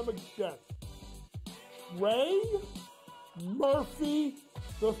and time again. Trey Murphy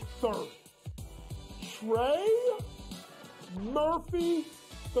the third. Trey Murphy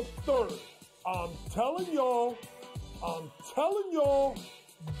the third. I'm telling y'all,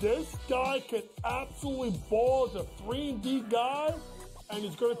 this guy can absolutely ball as a 3-and-D guy, and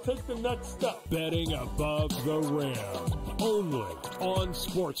he's going to take the next step. Betting above the rim, only on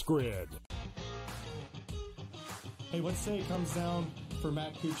SportsGrid. Hey, let's say it comes down for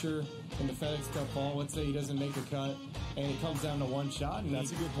Matt Kuchar in the FedEx Cup ball. Let's say he doesn't make a cut, and it comes down to one shot. And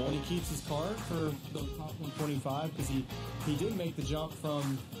that's a good point. And he keeps his card for the top 125 because he did make the jump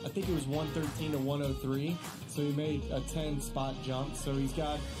from, I think it was 113 to 103. So he made a 10-spot jump. So he's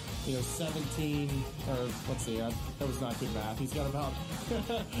got, 17, or let's see, that was not good math. He's got about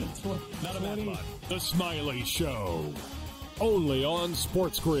 20. The Smiley Show, only on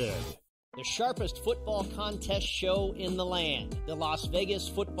SportsGrid. The sharpest football contest show in the land. The Las Vegas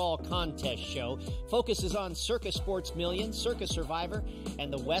Football Contest Show focuses on Circus Sports Million, Circus Survivor,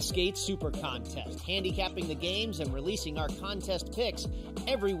 and the Westgate Super Contest, handicapping the games and releasing our contest picks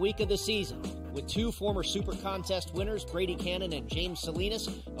every week of the season. With two former Super Contest winners, Brady Cannon and James Salinas,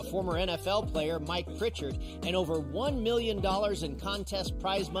 a former NFL player, Mike Pritchard, and over $1 million in contest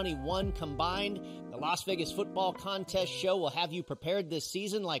prize money won combined, the Las Vegas Football Contest Show will have you prepared this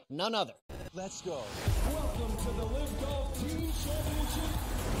season like none other. Let's go. Welcome to the Live Golf Team Championship.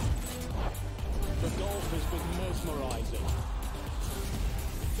 The golf has been mesmerizing.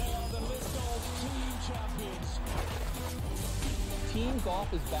 They are the Live Golf Team Champions. Team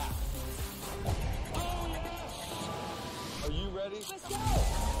golf is back. Oh, yes! Are you ready? Let's go!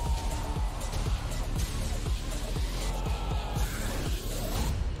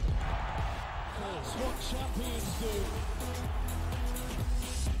 That's what champions do.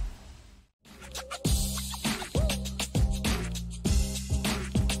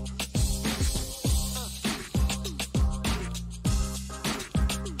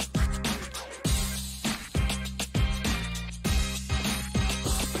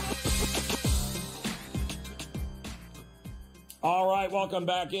 All right, welcome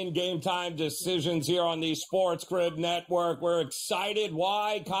back in Game Time Decisions here on the SportsGrid Network. We're excited.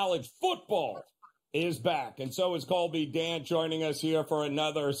 Why? College football is back. And so is Colby Dant joining us here for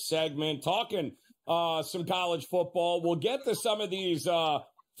another segment, talking some college football. We'll get to some of these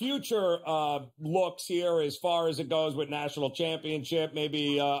future looks here as far as it goes with national championship,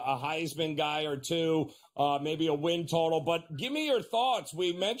 maybe a Heisman guy or two, maybe a win total. But give me your thoughts.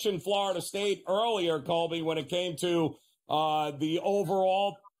 We mentioned Florida State earlier, Colby, when it came to the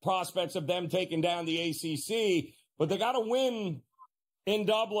overall prospects of them taking down the ACC, but they got to win in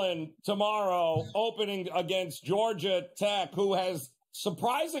Dublin tomorrow, opening against Georgia Tech, who has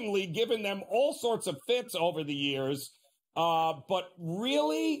surprisingly given them all sorts of fits over the years. But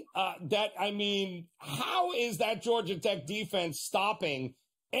really, how is that Georgia Tech defense stopping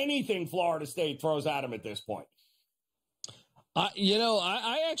anything Florida State throws at them at this point?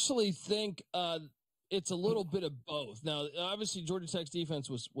 I actually think it's a little bit of both. Now, obviously, Georgia Tech's defense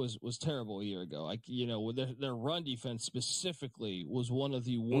was terrible a year ago. Their run defense specifically was one of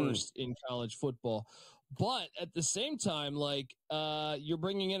the worst in college football. But at the same time, you're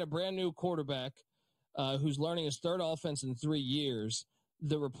bringing in a brand new quarterback who's learning his third offense in 3 years.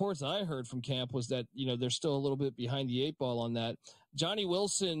 The reports I heard from camp was that, they're still a little bit behind the eight ball on that. Johnny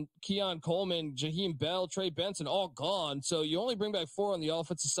Wilson, Keon Coleman, Jaheim Bell, Trey Benson, all gone. So you only bring back 4 on the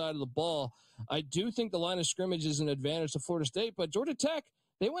offensive side of the ball. I do think the line of scrimmage is an advantage to Florida State, but Georgia Tech,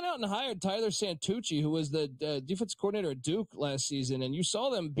 they went out and hired Tyler Santucci, who was the defensive coordinator at Duke last season, and you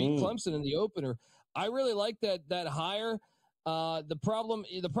saw them beat Clemson in the opener. I really like that hire. The problem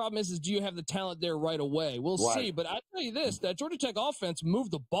is do you have the talent there right away? We'll see. But I tell you this, that Georgia Tech offense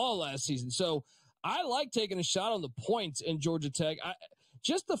moved the ball last season. So I like taking a shot on the points in Georgia Tech.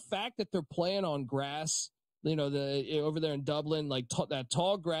 Just the fact that they're playing on grass, over there in Dublin, that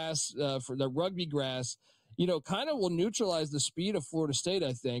tall grass for the rugby grass, kind of will neutralize the speed of Florida State,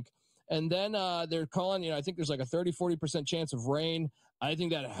 I think. And then they're calling, I think there's like a 30-40% chance of rain. I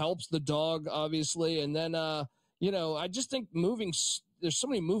think that helps the dog, obviously. And then, I just think there's so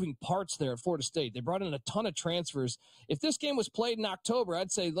many moving parts there at Florida State. They brought in a ton of transfers. If this game was played in October,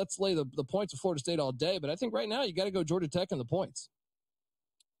 I'd say let's lay the points of Florida State all day. But I think right now you got to go Georgia Tech and the points.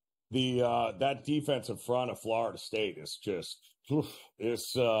 That defensive front of Florida State is just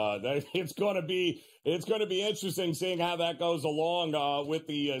it's going to be interesting seeing how that goes along with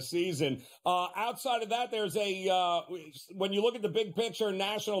the season. Outside of that, there's when you look at the big picture,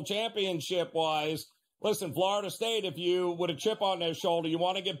 national championship wise. Listen, Florida State, if you with a chip on their shoulder, you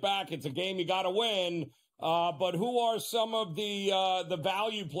want to get back. It's a game you got to win. But who are some of the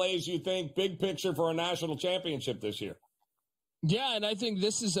value plays you think big picture for a national championship this year? Yeah, and I think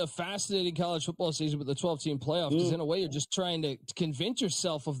this is a fascinating college football season with the 12-team playoff because in a way you're just trying to convince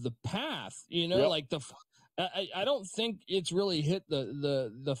yourself of the path. I don't think it's really hit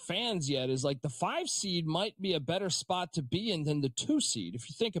the fans yet. Is like the 5 seed might be a better spot to be in than the 2 seed. If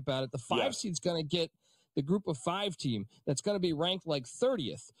you think about it, the 5 seed's going to get the group of 5 team that's going to be ranked like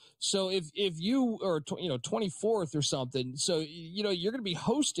 30th. So if you are 24th or something, so you're going to be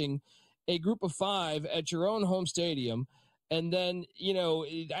hosting a group of 5 at your own home stadium. And then,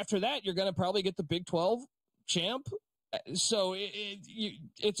 after that, you're going to probably get the Big 12 champ. So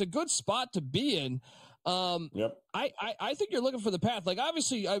it's a good spot to be in. I think you're looking for the path.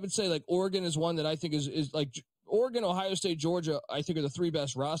 Obviously, I would say Oregon is one that I think is Oregon, Ohio State, Georgia, I think are the 3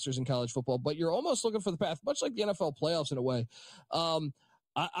 best rosters in college football. But you're almost looking for the path, much like the NFL playoffs in a way. I'm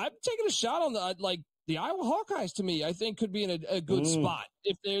taking a shot on the Iowa Hawkeyes, to me, I think could be in a good spot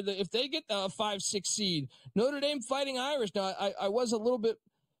if they get a 5-6 seed. Notre Dame Fighting Irish. Now, I was a little bit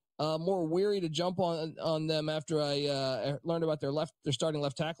more weary to jump on them after I learned about their starting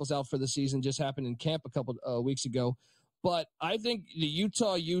left tackles out for the season. Just happened in camp a couple weeks ago. But I think the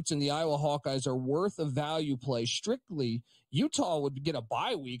Utah Utes and the Iowa Hawkeyes are worth a value play. Strictly, Utah would get a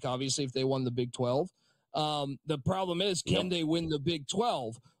bye week, obviously, if they won the Big 12. The problem is, can they win the Big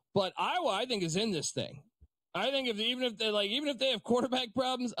 12? But Iowa, I think, is in this thing. I think even if they have quarterback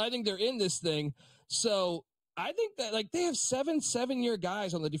problems, I think they're in this thing. So I think that they have 7-year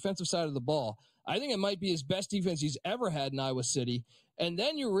guys on the defensive side of the ball. I think it might be his best defense he's ever had in Iowa City. And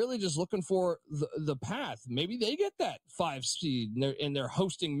then you're really just looking for the path. Maybe they get that 5 seed and they're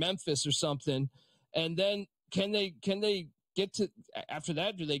hosting Memphis or something. And then can they get to after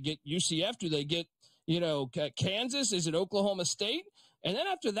that? Do they get UCF? Do they get Kansas? Is it Oklahoma State? And then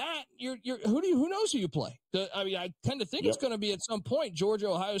after that, who knows who you play? I tend to think it's going to be at some point Georgia,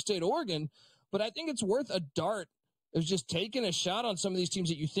 Ohio State, Oregon, but I think it's worth a dart of just taking a shot on some of these teams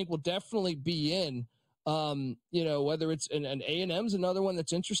that you think will definitely be in. Whether it's an A&M's another one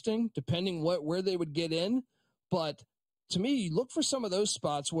that's interesting, depending where they would get in. But to me, you look for some of those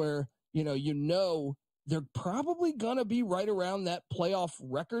spots where, they're probably going to be right around that playoff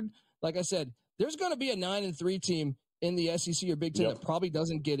record. Like I said, there's going to be a 9-3 team in the SEC or Big Ten that probably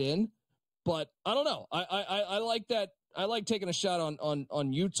doesn't get in. But I don't know. I like that. I like taking a shot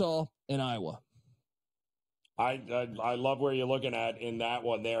on Utah and Iowa. I love where you're looking at in that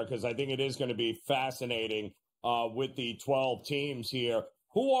one there, because I think it is going to be fascinating with the 12 teams here.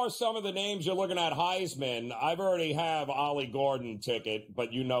 Who are some of the names you're looking at Heisman? I've already have Ollie Gordon ticket,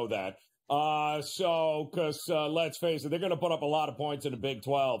 but you know that. Because let's face it, they're going to put up a lot of points in the Big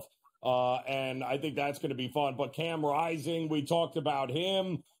 12. And I think that's going to be fun. But Cam Rising, we talked about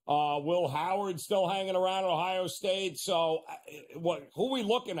him. Will Howard still hanging around at Ohio State. So who are we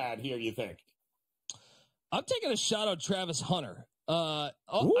looking at here, you think? I'm taking a shot on Travis Hunter. I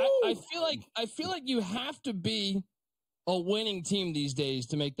feel like you have to be a winning team these days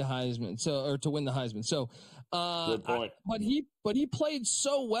to make the Heisman, or to win the Heisman. So, good point. But he played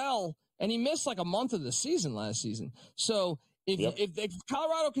so well, and he missed like a month of the season last season. So if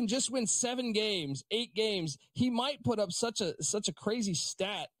Colorado can just win 8 games, he might put up such a crazy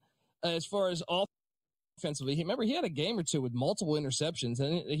stat as far as offensively. Remember, he had a game or two with multiple interceptions,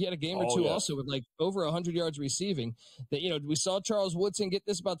 and he had a game or two also with like over 100 yards receiving. That we saw Charles Woodson get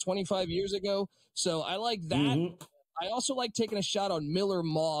this about 25 years ago. So I like that. Mm-hmm. I also like taking a shot on Miller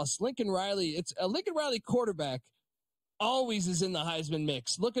Moss. Lincoln Riley. It's a Lincoln Riley quarterback. Always is in the Heisman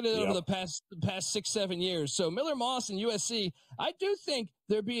mix. Look at it over the past 6-7 years. So Miller Moss and USC, I do think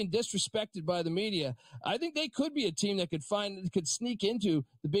they're being disrespected by the media. I think they could be a team that could sneak into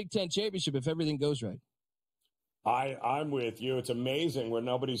the Big Ten championship if everything goes right. I'm with you. It's amazing when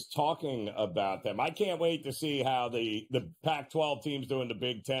nobody's talking about them. I can't wait to see how the Pac-12 teams do in the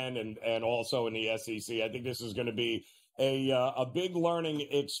Big Ten and also in the SEC. I think this is going to be a big learning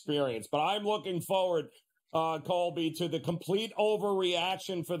experience. But I'm looking forward, Colby, to the complete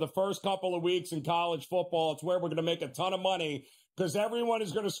overreaction for the first couple of weeks in college football. It's where we're going to make a ton of money because everyone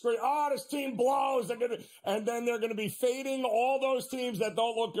is going to scream, this team blows. And then they're going to be fading all those teams that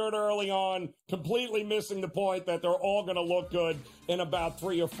don't look good early on, completely missing the point that they're all going to look good in about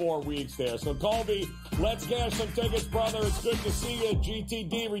 3 or 4 weeks there. So, Colby, let's cash some tickets, brother. It's good to see you.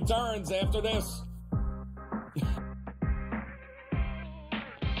 GTD returns after this.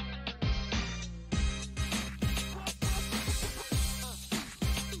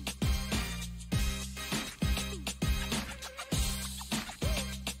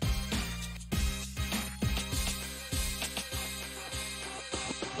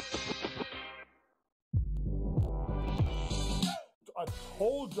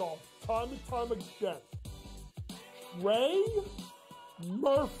 Told y'all time and time again. Trey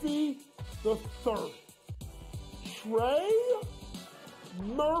Murphy III. Trey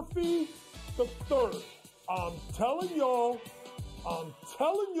Murphy III. I'm telling y'all,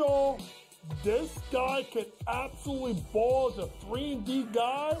 this guy can absolutely ball as a 3-and-D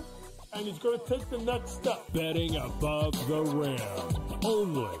guy, and he's going to take the next step. Betting above the rim.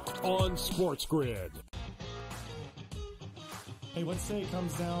 Only on SportsGrid. Hey, let's say it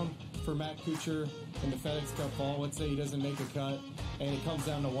comes down for Matt Kuchar in the FedEx Cup fall. Let's say he doesn't make a cut, and it comes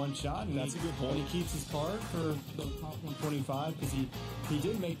down to one shot. And that's a good point. He keeps his card for the top 125 because he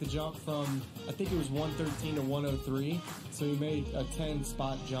did make the jump from, I think it was 113 to 103. So he made a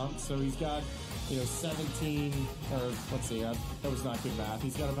 10-spot jump. So he's got, 17, or let's see, that was not good math.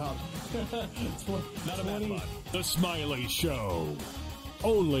 He's got about 20. The Smiley Show.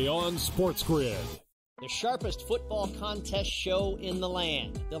 Only on SportsGrid. The sharpest football contest show in the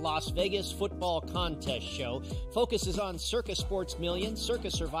land, the Las Vegas Football Contest Show, focuses on Circus Sports Million,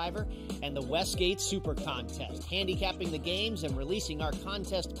 Circus Survivor, and the Westgate Super Contest, handicapping the games and releasing our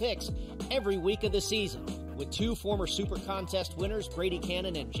contest picks every week of the season. With 2 former Super Contest winners, Brady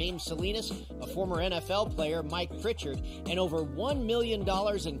Cannon and James Salinas, a former NFL player, Mike Pritchard, and over $1 million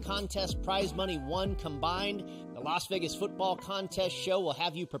in contest prize money won combined, the Las Vegas Football Contest Show will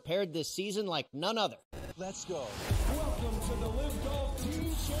have you prepared this season like none other. Let's go. Welcome to the Live Golf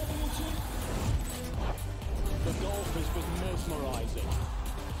Team Championship. The golf has been mesmerizing.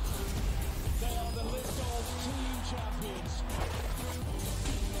 They are the Live Golf Team Champions.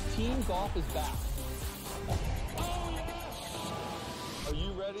 Team golf is back. Oh, yes! Are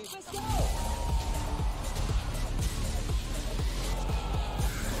you ready? Let's go!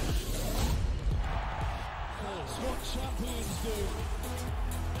 That's what champions do.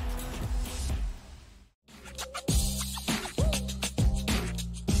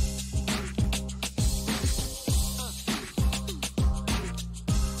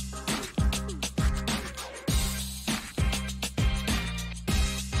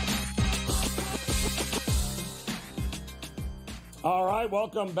 All right,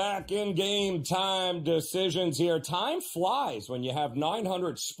 welcome back in Game Time Decisions here. Time flies when you have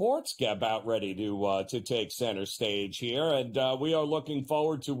 900 sports about ready to take center stage here, and we are looking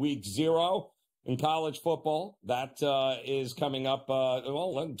forward to Week 0 in college football. That is coming up,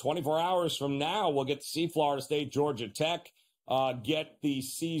 24 hours from now. We'll get to see Florida State, Georgia Tech get the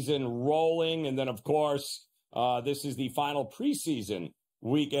season rolling, and then, of course, this is the final preseason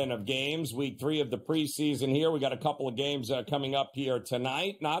weekend of games, Week 3 of the preseason here. We got a couple of games coming up here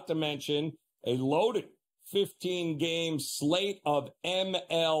tonight, not to mention a loaded 15-game slate of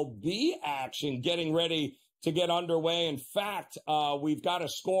MLB action getting ready to get underway. In fact, we've got a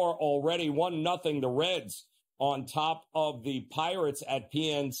score already, 1-0, the Reds on top of the Pirates at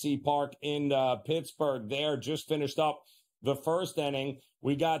PNC Park in Pittsburgh there. Just finished up the first inning.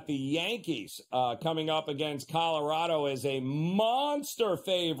 We got the Yankees coming up against Colorado as a monster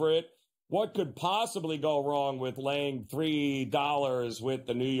favorite. What could possibly go wrong with laying $3 with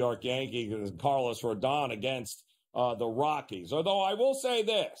the New York Yankees and Carlos Rodon against the Rockies? Although I will say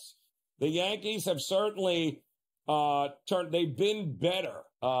this, the Yankees have certainly they've been better,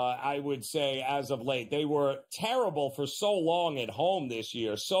 I would say, as of late. They were terrible for so long at home this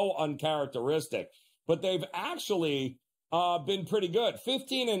year, so uncharacteristic. But they've actually been pretty good.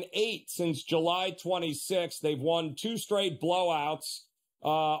 15-8 since July 26th. They've won 2 straight blowouts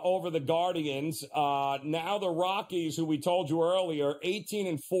over the Guardians. Now the Rockies, who we told you earlier,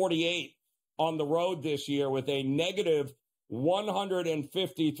 18-48 on the road this year with a negative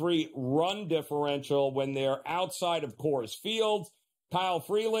 153 run differential when they're outside of Coors Field. Kyle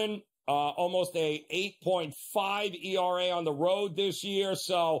Freeland, almost a 8.5 ERA on the road this year.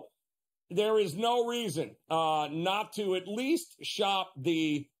 So there is no reason not to at least shop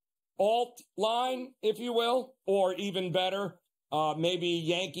the alt line, if you will, or even better, maybe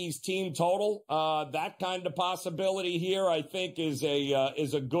Yankees team total. That kind of possibility here, I think, is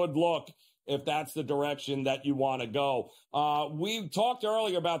a good look if that's the direction that you want to go. We talked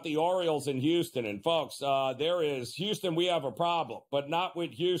earlier about the Orioles in Houston, and folks, there is Houston. We have a problem, but not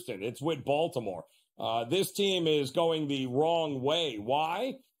with Houston. It's with Baltimore. This team is going the wrong way.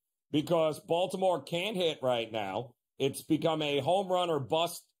 Why? Because Baltimore can't hit right now. It's become a home run or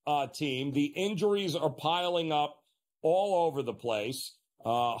bust team. The injuries are piling up all over the place.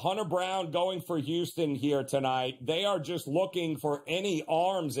 Hunter Brown going for Houston here tonight. They are just looking for any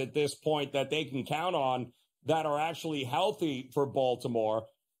arms at this point that they can count on that are actually healthy for Baltimore.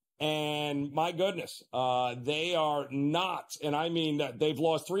 And my goodness, they are not. And I mean that they've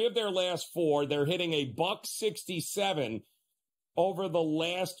lost 3 of their last 4. They're hitting a $167 over the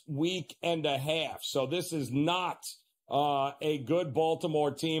last week and a half. So this is not a good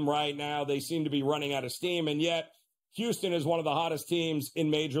Baltimore team right now. They seem to be running out of steam. And yet Houston is one of the hottest teams in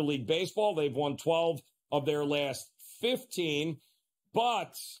Major League Baseball. They've won 12 of their last 15,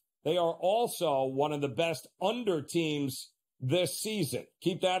 but they are also one of the best under teams this season.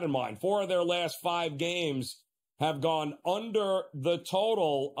 Keep that in mind. 4 of their last 5 games have gone under the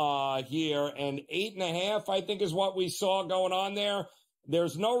total here, and 8.5, I think, is what we saw going on there.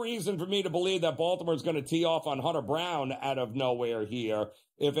 There's no reason for me to believe that Baltimore is going to tee off on Hunter Brown out of nowhere here.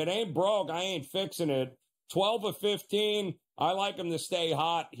 If it ain't broke, I ain't fixing it. 12 of 15, I like them to stay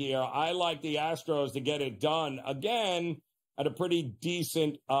hot here. I like the Astros to get it done, again, at a pretty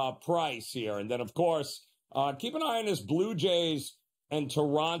decent price here. And then, of course, keep an eye on this Blue Jays and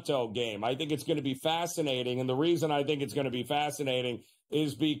Toronto game. I think it's going to be fascinating. And the reason I think it's going to be fascinating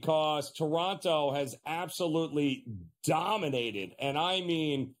is because Toronto has absolutely dominated, and I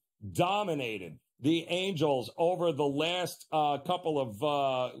mean dominated, the Angels over the last couple of,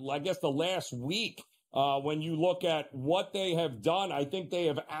 the last week. When you look at what they have done, I think they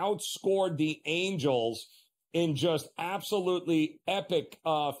have outscored the Angels in just absolutely epic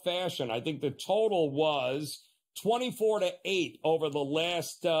fashion. I think the total was 24-8 over the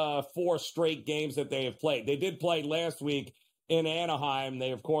last 4 straight games that they have played. They did play last week in Anaheim.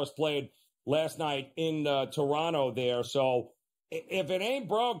 They, of course, played last night in Toronto there. So if it ain't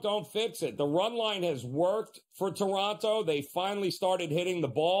broke, don't fix it. The run line has worked for Toronto. They finally started hitting the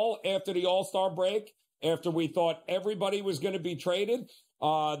ball after the All-Star break, after we thought everybody was going to be traded.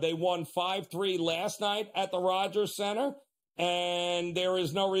 They won 5-3 last night at the Rogers Center. And there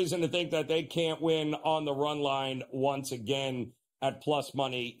is no reason to think that they can't win on the run line once again at plus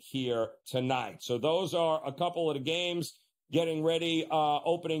money here tonight. So those are a couple of the games getting ready.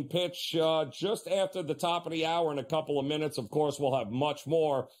 Opening pitch just after the top of the hour in a couple of minutes. Of course, we'll have much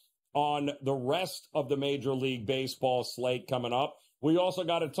more on the rest of the Major League Baseball slate coming up. We also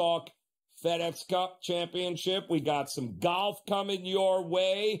got to talk FedEx Cup Championship. We got some golf coming your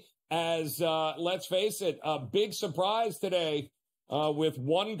way. As, let's face it, a big surprise today with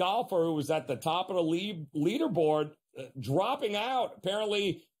one golfer who was at the top of the leaderboard dropping out,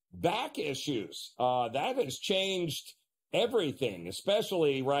 apparently back issues. That has changed everything,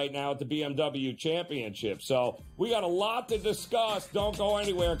 especially right now at the BMW Championship. So we got a lot to discuss. Don't go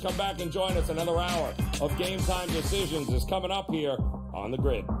anywhere. Come back and join us. Another hour of Game Time Decisions is coming up here on the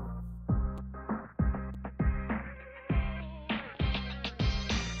Grid.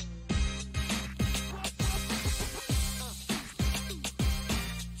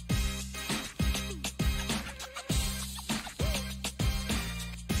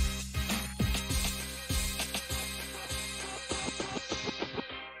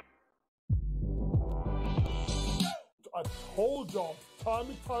 I told y'all time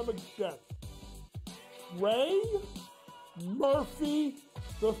and time again. Trey Murphy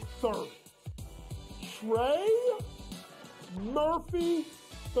the third. Trey Murphy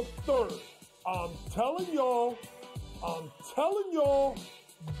the third. I'm telling y'all,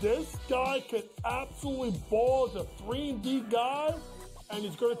 this guy can absolutely ball as a 3-and-D guy, and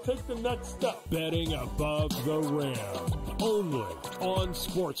he's going to take the next step. Betting above the rim. Only on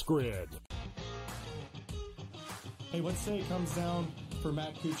SportsGrid. Hey, let's say it comes down for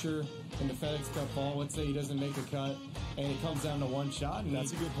Matt Kuchar in the FedEx Cup ball. Let's say he doesn't make a cut, and it comes down to one shot. And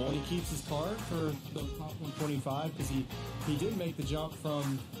that's a good point. And he keeps his card for the top 125 because he did make the jump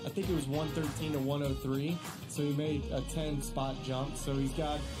from, I think it was 113 to 103. So he made a 10-spot jump. So he's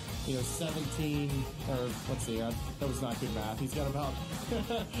got, 17, or let's see, that was not good math. He's got about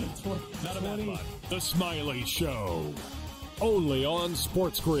 20. The Smiley Show. Only on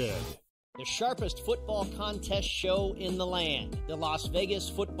SportsGrid. The sharpest football contest show in the land, the Las Vegas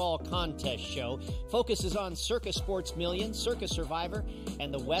Football Contest Show, focuses on Circus Sports Million, Circus Survivor,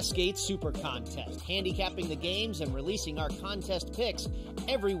 and the Westgate Super Contest, handicapping the games and releasing our contest picks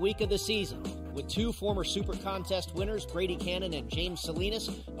every week of the season. With two former Super Contest winners, Brady Cannon and James Salinas,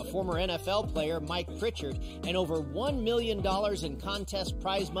 a former NFL player, Mike Pritchard, and over $1 million in contest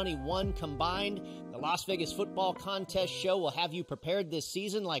prize money won combined, the Las Vegas Football Contest Show will have you prepared this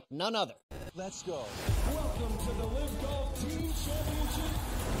season like none other. Let's go. Welcome to the Live Golf Team Championship.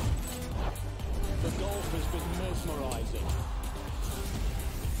 The golf has been mesmerizing.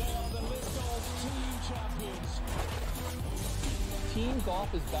 They are the Live Golf Team Champions. Team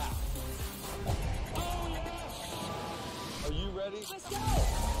golf is back. Oh, yes! Are you ready? Let's go!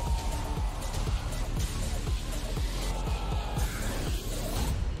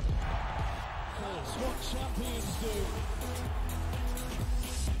 That's what champions do.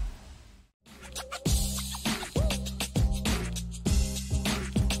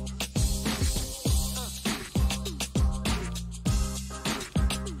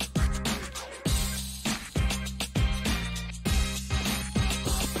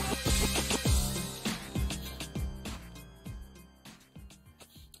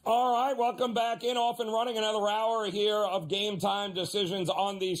 All right, welcome back in, off and running, another hour here of Game Time Decisions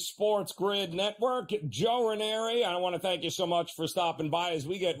on the Sports Grid Network. Joe Raineri, I want to thank you so much for stopping by as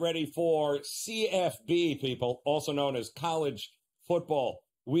we get ready for CFB, people, also known as college football.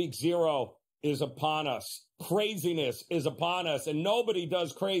 Week 0 is upon us. Craziness is upon us, and nobody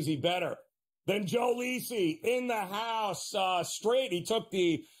does crazy better than Joe Lisi in the house. Straight, he took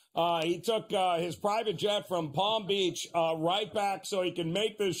his private jet from Palm Beach right back so he can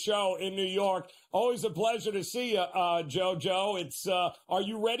make this show in New York. Always a pleasure to see you, Joe. It's are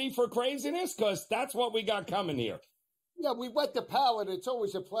you ready for craziness? Because that's what we got coming here. Yeah, we wet the palate. It's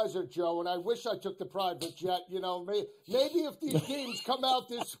always a pleasure, Joe, and I wish I took the private jet. Maybe if these games come out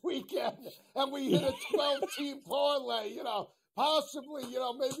this weekend and we hit a 12-team parlay, possibly,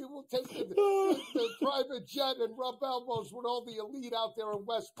 maybe we'll take the private jet and rub elbows with all the elite out there in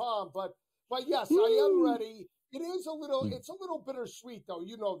West Palm. But yes, I am ready. It's a little bittersweet, though.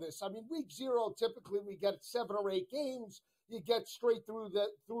 You know this. I mean, week 0, typically we get 7 or 8 games. You get straight through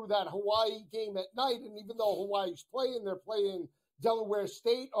that Hawaii game at night. And even though Hawaii's playing, they're playing Delaware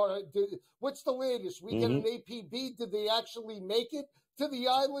State. What's the latest? We get an APB. Did they actually make it to the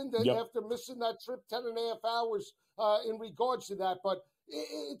island after missing that trip 10.5 hours? In regards to that, but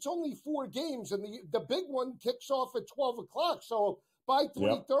it's only 4 games, and the big one kicks off at 12 o'clock. So by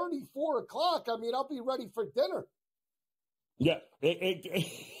 3:30, 4 o'clock, I mean, I'll be ready for dinner. Yeah,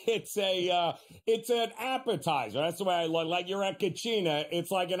 it's an appetizer. That's the way I look. Like you're at Kachina, it's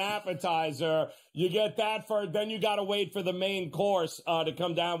like an appetizer. You get that then you got to wait for the main course to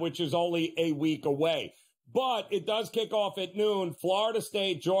come down, which is only a week away. But it does kick off at noon. Florida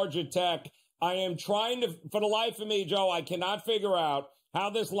State, Georgia Tech. I am trying to, for the life of me, Joe, I cannot figure out how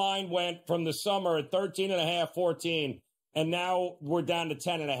this line went from the summer at 13.5, 14 and now we're down to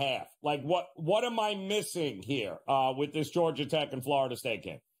 10.5. Like, what am I missing here with this Georgia Tech and Florida State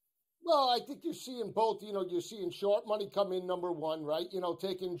game? Well, I think you're seeing both. You're seeing short money come in, number one, right?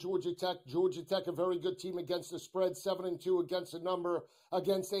 Taking Georgia Tech. Georgia Tech, a very good team against the spread, 7-2 against the number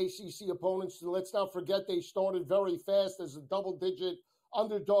against ACC opponents. So let's not forget they started very fast as a double-digit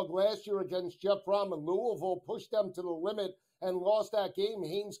underdog last year against Jeff Brom and Louisville, pushed them to the limit and lost that game.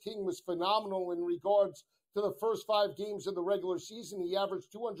 Haynes King was phenomenal in regards to the first 5 games of the regular season. He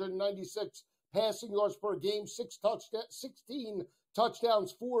averaged 296 passing yards per game, 16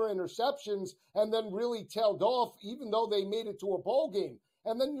 touchdowns, 4 interceptions, and then really tailed off, even though they made it to a bowl game.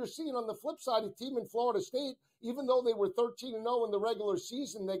 And then you're seeing on the flip side, a team in Florida State, even though they were 13-0 in the regular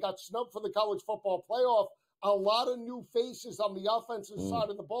season, they got snubbed for the college football playoff. A lot of new faces on the offensive side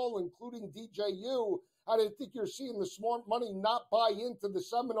of the ball, including DJU. And I think you're seeing the smart money not buy into the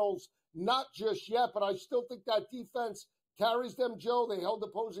Seminoles, not just yet, but I still think that defense carries them, Joe. They held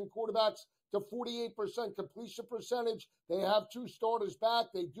opposing quarterbacks to 48% completion percentage. They have 2 starters back.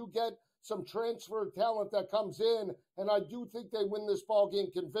 They do get some transfer talent that comes in, and I do think they win this ball game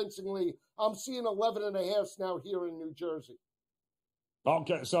convincingly. I'm seeing 11.5 now here in New Jersey.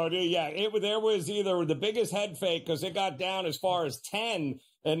 Okay, so there was either the biggest head fake because it got down as far as 10,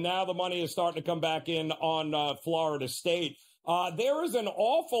 and now the money is starting to come back in on Florida State. There is an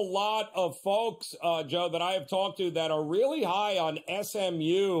awful lot of folks, Joe, that I have talked to that are really high on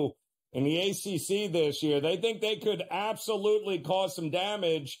SMU in the ACC this year. They think they could absolutely cause some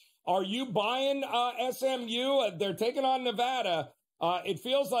damage. Are you buying SMU? They're taking on Nevada. It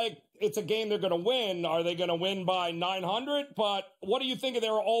feels like it's a game they're going to win. Are they going to win by 900? But what do you think of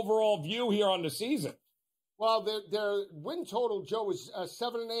their overall view here on the season? Well, their win total, Joe, is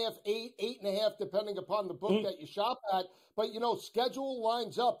 7.5, 8, 8.5, depending upon the book that you shop at. But, schedule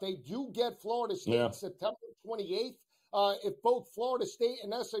lines up. They do get Florida State September 28th. If both Florida State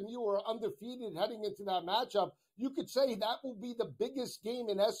and SMU are undefeated heading into that matchup, you could say that will be the biggest game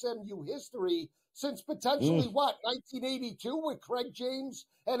in SMU history since potentially, 1982 with Craig James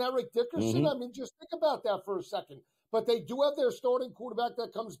and Eric Dickerson? I mean, just think about that for a second. But they do have their starting quarterback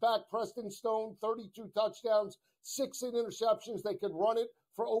that comes back, Preston Stone, 32 touchdowns, 6 interceptions. They could run it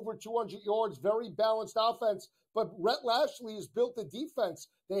for over 200 yards, very balanced offense. But Rhett Lashley has built a defense.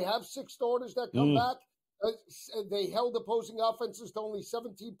 They have 6 starters that come back. They held opposing offenses to only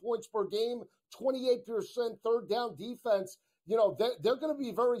 17 points per game, 28% third down defense. They're going to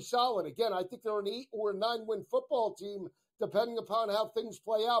be very solid. Again, I think they're an 8 or 9 win football team, depending upon how things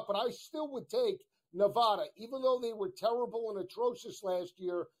play out. But I still would take Nevada, even though they were terrible and atrocious last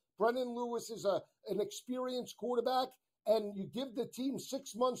year. Brendan Lewis is an experienced quarterback, and you give the team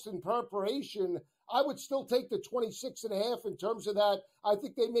 6 months in preparation. I would still take the 26.5 in terms of that. I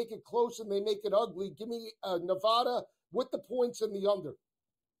think they make it close and they make it ugly. Give me Nevada with the points and the under.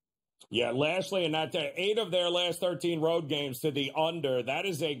 Yeah, Lashley and that 8 of their last 13 road games to the under. That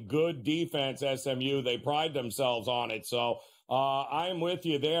is a good defense, SMU. They pride themselves on it. So I'm with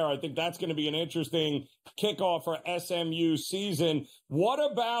you there. I think that's going to be an interesting kickoff for SMU season. What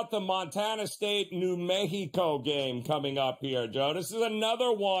about the Montana State New Mexico game coming up here, Joe? This is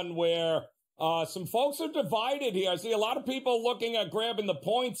another one where some folks are divided here. I see a lot of people looking at grabbing the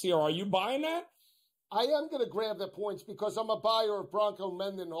points here. Are you buying that? I am going to grab the points because I'm a buyer of Bronco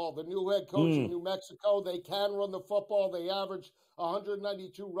Mendenhall, the new head coach in New Mexico. They can run the football. They average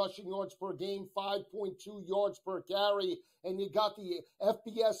 192 rushing yards per game, 5.2 yards per carry. And you got the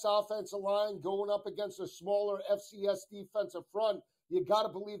FBS offensive line going up against a smaller FCS defensive front. You got to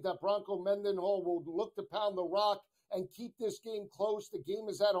believe that Bronco Mendenhall will look to pound the rock and keep this game close. The game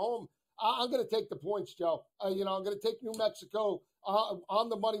is at home. I'm going to take the points, Joe. I'm going to take New Mexico on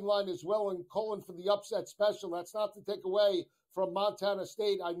the money line as well and calling for the upset special. That's not to take away from Montana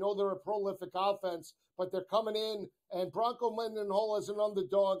State. I know they're a prolific offense, but they're coming in, and Bronco Mendenhall as an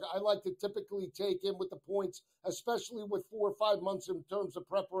underdog, I like to typically take in with the points, especially with 4 or 5 months in terms of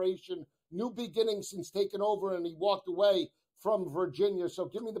preparation. New beginnings since taking over, and he walked away from Virginia. So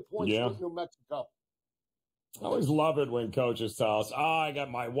give me the points with New Mexico. I always love it when coaches tell us, I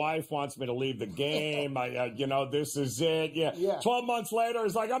got my wife wants me to leave the game. This is it. Yeah. 12 months later,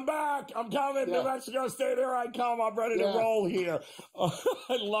 it's like, I'm back. I'm coming. New Mexico State. Here I come. I'm ready to roll here.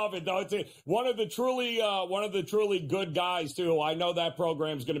 I love it, though. It's one of the truly good guys, too. I know that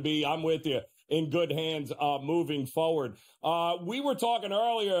program's going to be, I'm with you, in good hands moving forward. We were talking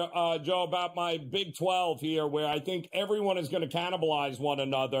earlier, Joe, about my Big 12 here, where I think everyone is going to cannibalize one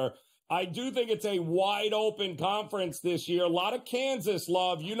another. I do think it's a wide open conference this year. A lot of Kansas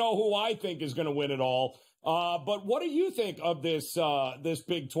love. You know who I think is going to win it all. But what do you think of this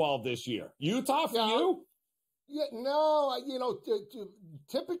Big 12 this year? Utah for you? Yeah, no,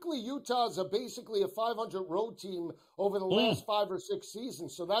 typically Utah's basically a 500 road team over the last 5 or 6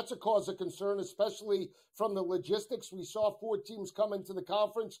 seasons. So that's a cause of concern, especially from the logistics. We saw 4 teams come into the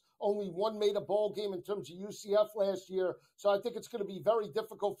conference. Only one made a bowl game in terms of UCF last year. So I think it's going to be very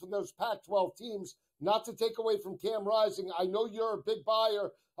difficult for those Pac-12 teams. Not to take away from Cam Rising. I know you're a big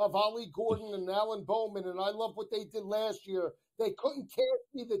buyer of Ollie Gordon and Alan Bowman, and I love what they did last year. They couldn't cash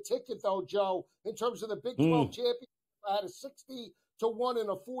me the ticket, though, Joe, in terms of the Big 12 championship. I had a 60-1 and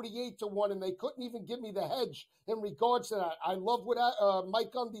a 48-1, and they couldn't even give me the hedge in regards to that. I love what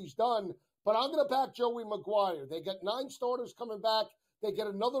Mike Gundy's done, but I'm going to back Joey Maguire. They got 9 starters coming back. They get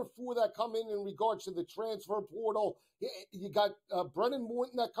another 4 that come in regards to the transfer portal. You got Brennan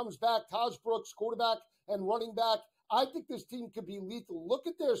Morton that comes back, Taj Brooks, quarterback and running back. I think this team could be lethal. Look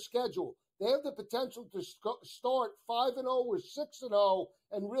at their schedule. They have the potential to start 5-0 or 6-0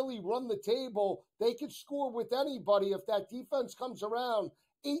 and really run the table. They could score with anybody if that defense comes around.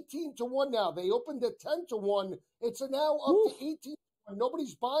 18-1 now. They opened at 10-1. It's now up to 18-1.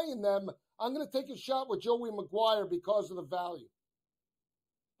 Nobody's buying them. I'm going to take a shot with Joey Maguire because of the value.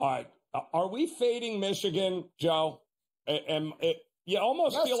 All right. Are we fading Michigan, Joe? You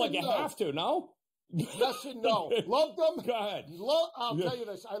almost feel like you have to, no? Yes and no. Love them. Go ahead. I'll tell you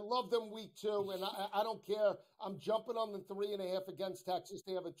this. I love them week 2, and I don't care. I'm jumping on the 3.5 against Texas.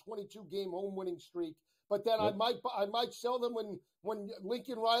 They have a 22-game home winning streak. But then I might sell them when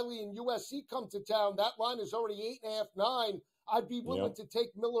Lincoln Riley and USC come to town. That line is already 8.5, 9. I'd be willing to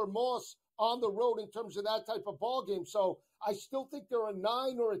take Miller Moss on the road in terms of that type of ball game. So I still think they're a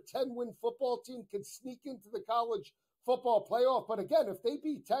 9 or a 10-win football team, could sneak into the college football playoff. But again, if they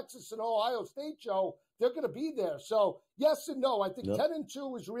beat Texas and Ohio State, Joe, they're going to be there. So yes and no. I think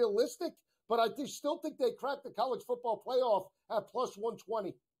 10-2 is realistic, but I still think they crack the college football playoff at plus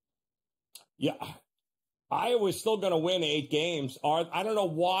 120. Yeah. Iowa's still going to win 8 games. I don't know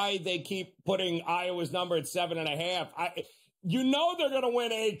why they keep putting Iowa's number at 7.5. You know they're going to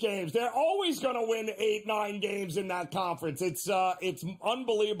win 8 games. They're always going to win 8, 9 games in that conference. It's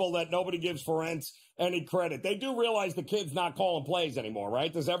unbelievable that nobody gives Ferentz any credit. They do realize the kid's not calling plays anymore,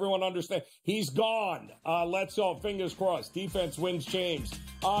 right? Does everyone understand? He's gone. Let's hope, fingers crossed. Defense wins change.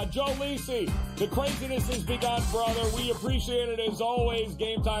 Joe Lisi, the craziness has begun, brother. We appreciate it as always.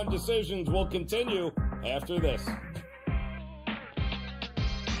 Game Time Decisions will continue after this.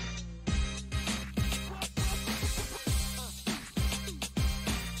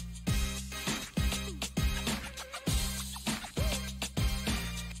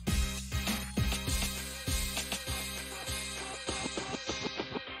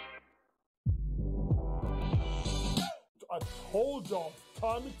 Told y'all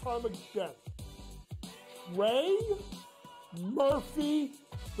time and time again, Trey Murphy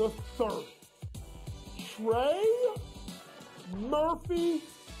III. Trey Murphy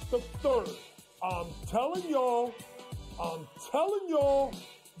III. I'm telling y'all,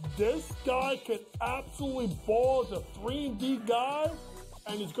 this guy can absolutely ball as a 3-and-D guy,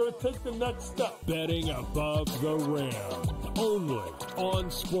 and he's going to take the next step. Betting above the rim, only on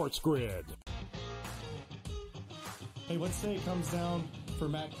SportsGrid. Hey, let's say it comes down for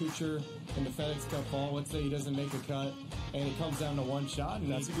Matt Kuchar in the FedEx Cup fall. Let's say he doesn't make a cut, and it comes down to one shot. And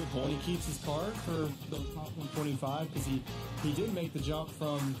that's a good point. He keeps his card for the top 125 because he did make the jump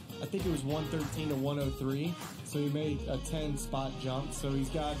from, I think it was 113 to 103. So he made a 10-spot jump. So he's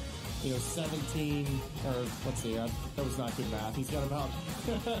got, 17, or let's see, that was not good math. He's got about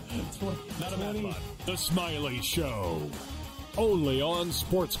 20. The Smiley Show, only on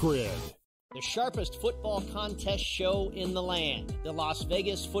SportsGrid. The sharpest football contest show in the land, the Las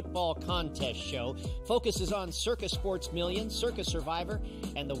Vegas Football Contest Show, focuses on Circa Sports Million, Circa Survivor,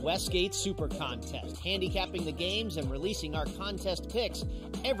 and the Westgate Super Contest, handicapping the games and releasing our contest picks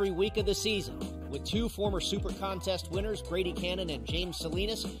every week of the season. With 2 former Super Contest winners, Brady Cannon and James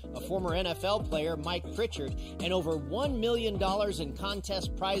Salinas, a former NFL player, Mike Pritchard, and over $1 million in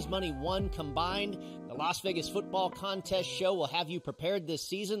contest prize money won combined, the Las Vegas Football Contest Show will have you prepared this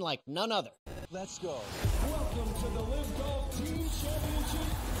season like none other. Let's go. Welcome to the Live Golf Team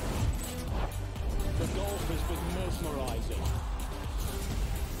Championship. The golf has been mesmerizing.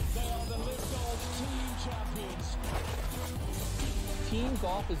 They are the Live Golf Team champions. Team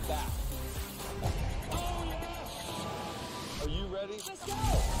golf is back. Oh, yes! Are you ready? Let's go!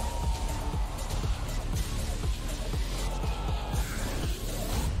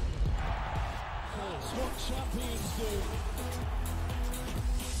 That's what champions do.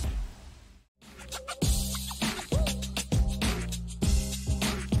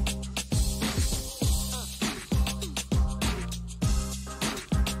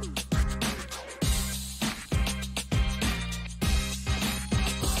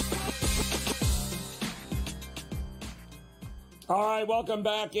 All right, welcome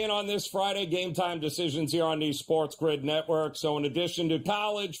back in on this Friday. Game Time Decisions here on the SportsGrid Network. So in addition to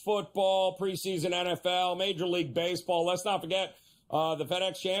college football, preseason NFL, Major League Baseball, let's not forget the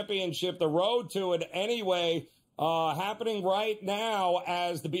FedEx Championship, the road to it anyway, happening right now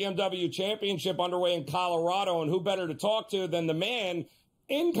as the BMW Championship underway in Colorado. And who better to talk to than the man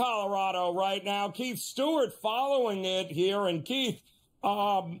in Colorado right now, Keith Stewart, following it here. And Keith,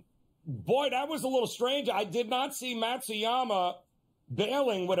 boy, that was a little strange. I did not see Matsuyama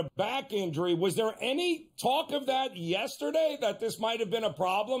bailing with a back injury. Was there any talk of that yesterday, that this might have been a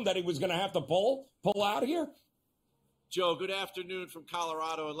problem, that he was going to have to pull out here? Joe, good afternoon from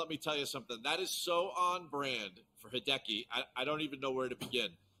Colorado, and let me tell you something. That is so on brand for Hideki. I don't even know where to begin.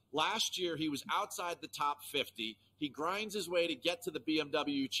 Last year, he was outside the top 50. He grinds his way to get to the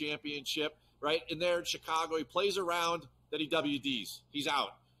BMW Championship, right? In there in Chicago, he plays around, then he WDs. He's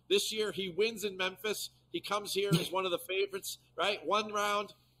out. This year, he wins in Memphis. He comes here as one of the favorites, right? One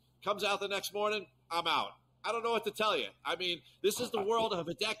round, comes out the next morning, I'm out. I don't know what to tell you. I mean, this is the world of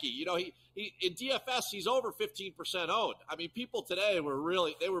Hideki. You know, he in DFS, he's over 15% owned. I mean, people today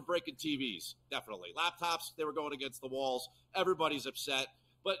they were breaking TVs, definitely. Laptops, they were going against the walls. Everybody's upset.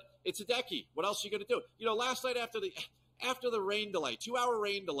 But it's Hideki. What else are you going to do? You know, last night after the rain delay, 2-hour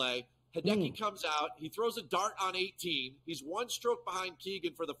rain delay, Hideki comes out. He throws a dart on 18. He's one stroke behind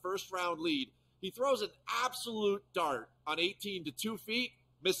Keegan for the first round lead. He throws an absolute dart on 18 to 2 feet,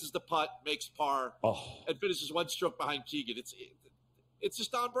 misses the putt, makes par, and finishes one stroke behind Keegan. It's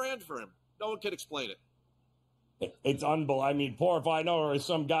just on brand for him. No one can explain it. It's unbelievable. I mean, poor if I know, or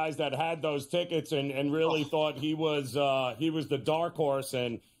some guys that had those tickets and really thought he was the dark horse,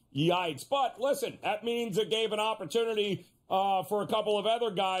 and yikes. But listen, that means it gave an opportunity for a couple of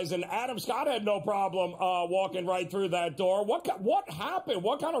other guys, and Adam Scott had no problem walking right through that door. What happened?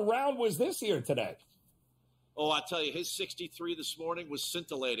 What kind of round was this here today? Oh, I tell you, his 63 this morning was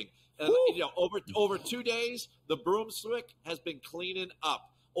scintillating. And, you know, over 2 days, the broomstick has been cleaning up.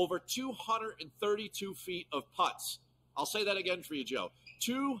 Over 232 feet of putts. I'll say that again for you, Joe.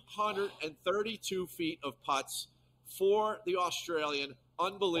 232 feet of putts for the Australian.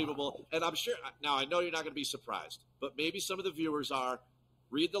 Unbelievable. And I'm sure, now I know you're not going to be surprised, but maybe some of the viewers are.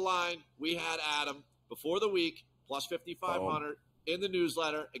 Read the line. We had Adam before the week, plus 5,500 in the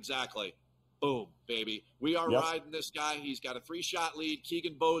newsletter. Exactly. Boom, baby. We are riding this guy. He's got a 3-shot lead.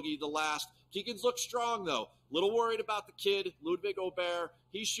 Keegan bogeyed the last. Keegan's looked strong, though. Little worried about the kid, Ludwig Aubert.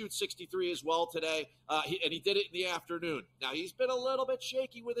 He shoots 63 as well today, and he did it in the afternoon. Now, he's been a little bit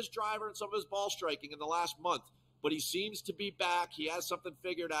shaky with his driver and some of his ball striking in the last month, but he seems to be back. He has something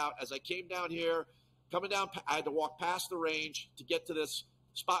figured out. As I came down here, I had to walk past the range to get to this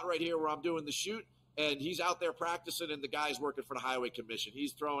spot right here where I'm doing the shoot, and he's out there practicing, and the guy's working for the Highway Commission.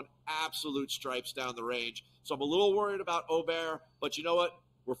 He's throwing absolute stripes down the range. So I'm a little worried about Aubert, but you know what?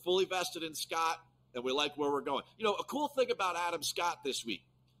 We're fully vested in Scott, and we like where we're going. You know, a cool thing about Adam Scott this week,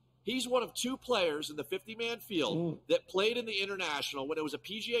 he's one of 2 players in the 50-man field that played in the International when it was a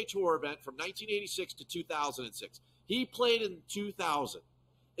PGA Tour event from 1986 to 2006. He played in 2000.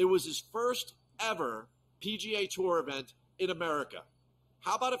 It was his first ever PGA Tour event in America.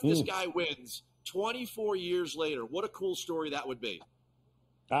 How about if this guy wins 24 years later? What a cool story that would be.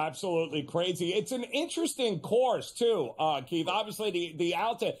 Absolutely crazy. It's an interesting course, too, Keith. Obviously, the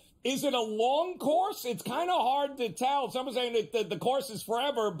Alta. Is it a long course? It's kind of hard to tell. Someone's saying that the course is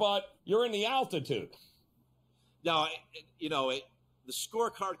forever, but you're in the altitude. No, the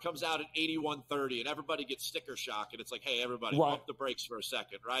scorecard comes out at 81.30, and everybody gets sticker shock, and it's like, hey, everybody, pump the brakes for a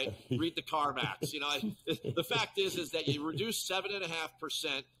second, right? Read the CarMax. You know, the fact is that you reduce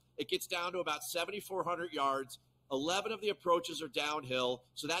 7.5%. It gets down to about 7,400 yards. 11 of the approaches are downhill,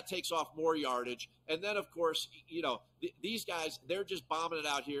 so that takes off more yardage. And then, of course, you know, these guys, they're just bombing it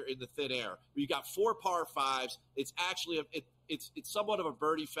out here in the thin air. You got 4 par 5s. It's actually it's somewhat of a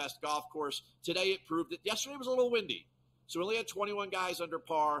birdie fest golf course. Today it proved it. Yesterday was a little windy, so we only had 21 guys under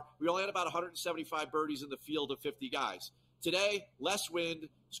par. We only had about 175 birdies in the field of 50 guys. Today, less wind.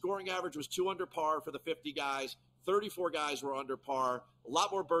 Scoring average was 2 under par for the 50 guys. 34 guys were under par. A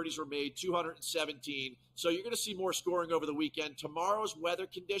lot more birdies were made, 217. So you're going to see more scoring over the weekend. Tomorrow's weather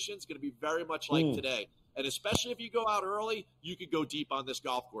conditions going to be very much like today. And especially if you go out early, you could go deep on this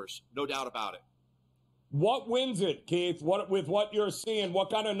golf course. No doubt about it. What wins it, Keith? With what you're seeing,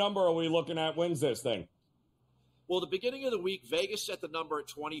 what kind of number are we looking at wins this thing? Well, the beginning of the week, Vegas set the number at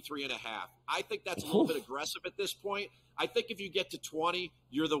 23.5. I think that's a little bit aggressive at this point. I think if you get to 20,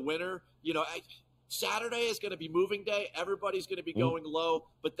 you're the winner. You know, Saturday is going to be moving day. Everybody's going to be going low.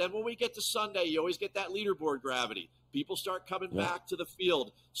 But then when we get to Sunday, you always get that leaderboard gravity. people start coming back to the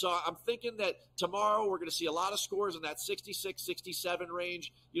field. So I'm thinking that tomorrow we're going to see a lot of scores in that 66, 67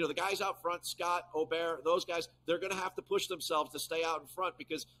 range. You know, the guys out front, Scott, Aubert, those guys, they're going to have to push themselves to stay out in front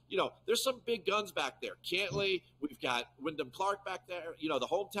because, you know, there's some big guns back there. Cantley, we've got Wyndham Clark back there, you know, the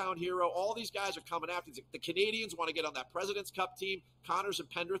hometown hero. All these guys are coming after. The Canadians want to get on that President's Cup team. Connors and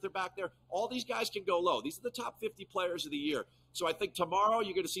Pendrith are back there. All these guys can go low. These are the top 50 players of the year. So I think tomorrow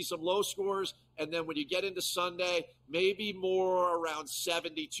you're going to see some low scores, and then when you get into Sunday, maybe more around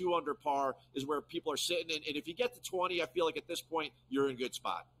 72 under par is where people are sitting. And if you get to 20, I feel like at this point you're in a good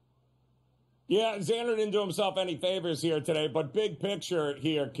spot. Yeah, Xander didn't do himself any favors here today, but big picture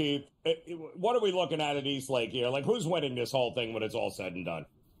here, Keith, what are we looking at East Lake here? Like, who's winning this whole thing when it's all said and done?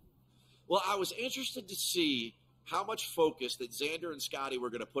 Well, I was interested to see how much focus that Xander and Scotty were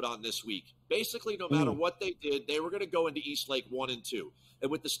going to put on this week. Basically, no matter what they did, they were going to go into East Lake 1 and 2. And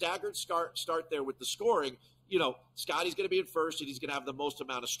with the staggered start there with the scoring, you know, Scotty's going to be in first and he's going to have the most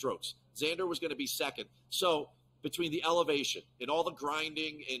amount of strokes. Xander was going to be second. So between the elevation and all the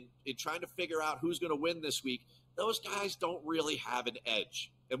grinding and trying to figure out who's going to win this week, those guys don't really have an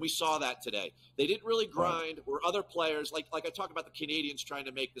edge. And we saw that today. They didn't really grind where other players, like I talk about the Canadians trying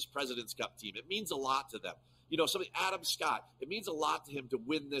to make this President's Cup team. It means a lot to them. You know, Adam Scott, it means a lot to him to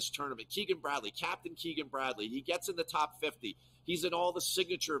win this tournament. Keegan Bradley, Captain Keegan Bradley, he gets in the top 50. He's in all the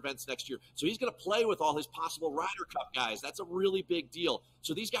signature events next year. So he's going to play with all his possible Ryder Cup guys. That's a really big deal.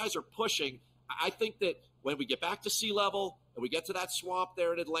 So these guys are pushing. I think that when we get back to sea level and we get to that swamp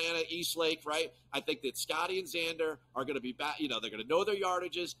there in Atlanta, East Lake, right, I think that Scotty and Xander are going to be back. You know, they're going to know their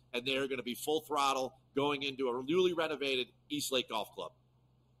yardages, and they're going to be full throttle going into a newly renovated East Lake Golf Club.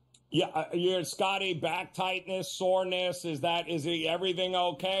 Yeah, Scotty, back tightness, soreness, is he everything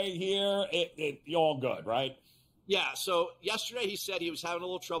okay here? All good, right? Yeah, so yesterday he said he was having a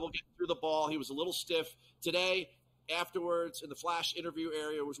little trouble getting through the ball. He was a little stiff. Today, afterwards, in the flash interview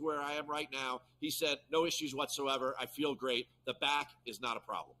area was where I am right now, he said, no issues whatsoever. I feel great. The back is not a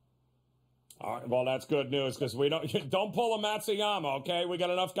problem. All right, well, that's good news because we don't pull a Matsuyama, okay? We got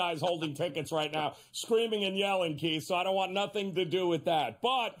enough guys holding tickets right now, screaming and yelling, Keith, so I don't want nothing to do with that.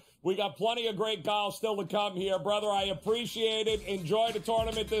 But we got plenty of great golf still to come here. Brother, I appreciate it. Enjoy the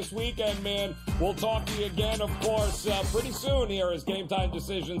tournament this weekend, man. We'll talk to you again, of course, pretty soon here as Game Time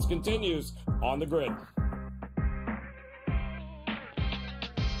Decisions continues on the grid.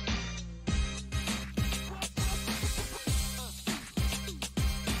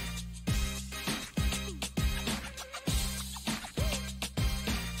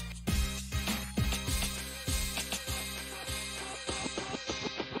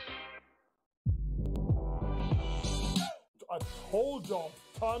 Told y'all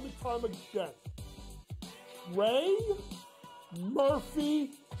time and time again, Trey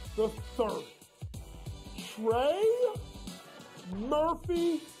Murphy III. Trey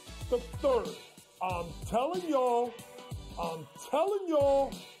Murphy III. I'm telling y'all,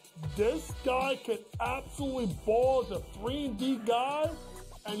 this guy can absolutely ball as a 3-and-D guy,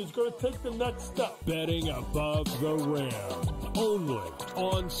 and he's going to take the next step. Betting above the rim, only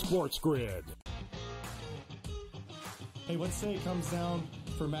on SportsGrid. Hey, let's say it comes down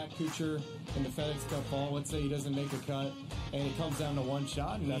for Matt Kuchar in the FedEx Cup ball. Let's say he doesn't make a cut, and it comes down to one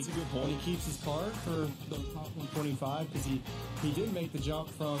shot. And that's a good point. He keeps his card for the top 125 because he did make the jump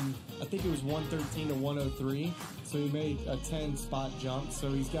from, I think it was 113 to 103. So he made a 10-spot jump.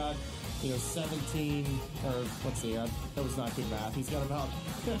 So he's got, 17, or let's see, that was not good math. He's got about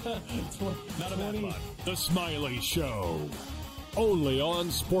 20. The Smiley Show, only on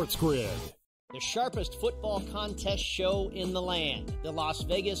SportsGrid. The sharpest football contest show in the land, the Las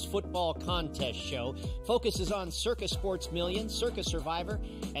Vegas Football Contest Show, focuses on Circa Sports Million, Circa Survivor,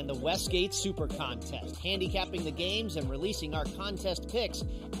 and the Westgate Super Contest, handicapping the games and releasing our contest picks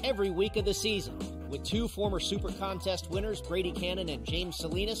every week of the season. With 2 former Super Contest winners, Brady Cannon and James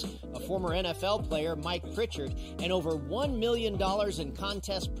Salinas, a former NFL player, Mike Pritchard, and over $1 million in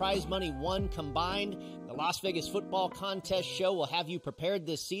contest prize money won combined, the Las Vegas Football Contest Show will have you prepared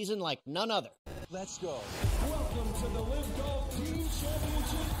this season like none other. Let's go. Welcome to the Live Golf Team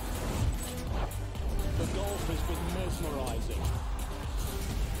Championship. The golf has been mesmerizing.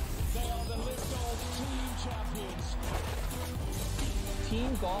 They are the Live Golf Team champions.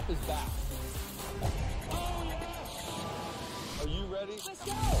 Team golf is back. Oh, yes! Are you ready? Let's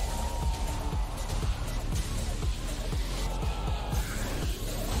go!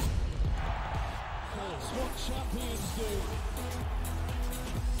 That's what champions do.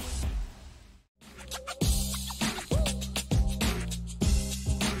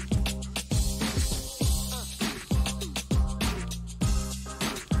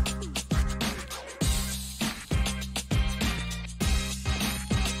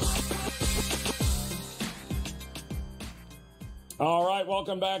 All right,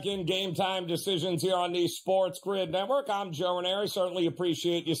 welcome back in Game Time Decisions here on the Sports Grid Network. I'm Joe Raineri. Certainly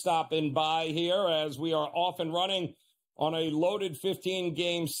appreciate you stopping by here as we are off and running on a loaded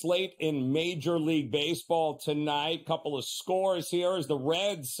 15-game slate in Major League Baseball tonight. Couple of scores here as the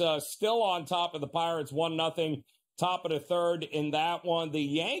Reds still on top of the Pirates, 1-0, top of the third in that one. The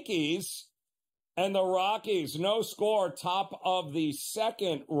Yankees and the Rockies, no score, top of the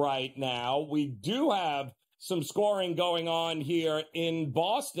second right now. We do have some scoring going on here in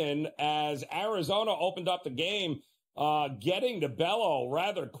Boston as Arizona opened up the game, getting to Bello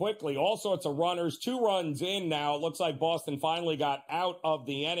rather quickly. All sorts of runners, 2 runs in now. It looks like Boston finally got out of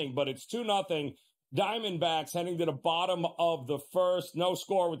the inning, but it's 2-0. Diamondbacks heading to the bottom of the first. No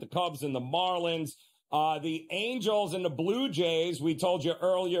score with the Cubs and the Marlins. The Angels and the Blue Jays, we told you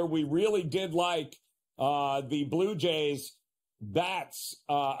earlier, we really did like the Blue Jays bats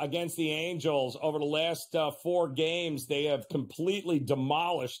against the Angels over the last 4 games. They have completely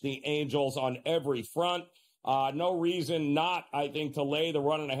demolished the Angels on every front. No reason not, I think, to lay the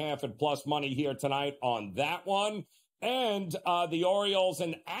 1.5 and plus money here tonight on that one. And the Orioles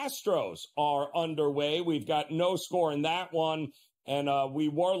and Astros are underway. We've got no score in that one. And we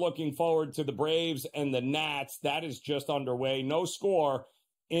were looking forward to the Braves and the Nats. That is just underway. No score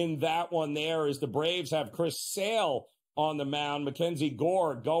in that one there as the Braves have Chris Sale on the mound. Mackenzie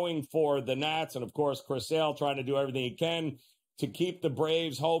Gore going for the Nats. And, of course, Chris Sale trying to do everything he can to keep the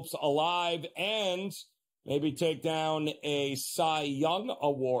Braves' hopes alive and maybe take down a Cy Young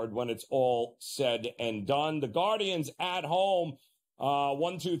award when it's all said and done. The Guardians at home,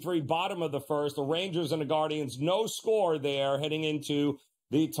 1-2-3, bottom of the first. The Rangers and the Guardians, no score there heading into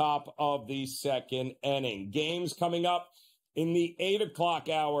the top of the second inning. Games coming up in the 8 o'clock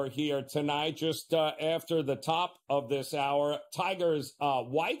hour here tonight, just after the top of this hour. Tigers,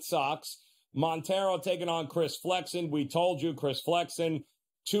 White Sox. Montero taking on Chris Flexen. We told you Chris Flexen,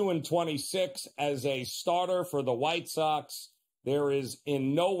 2-26 as a starter for the White Sox. There is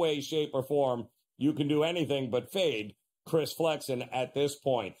in no way, shape, or form you can do anything but fade Chris Flexen at this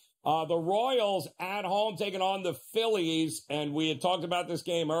point. The Royals at home taking on the Phillies, and we had talked about this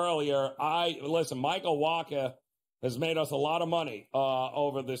game earlier. Michael Wacha has made us a lot of money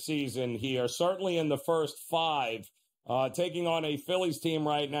over the season here, certainly in the first 5, taking on a Phillies team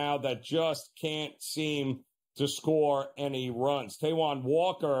right now that just can't seem to score any runs. Taijuan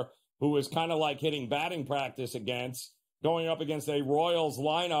Walker, who is kind of like hitting batting practice going up against a Royals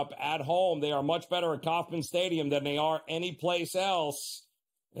lineup at home. They are much better at Kauffman Stadium than they are anyplace else.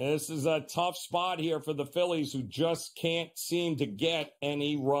 This is a tough spot here for the Phillies, who just can't seem to get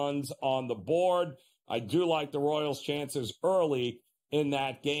any runs on the board. I do like the Royals' chances early in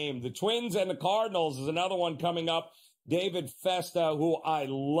that game. The Twins and the Cardinals is another one coming up. David Festa, who I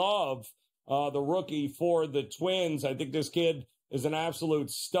love, the rookie for the Twins. I think this kid is an absolute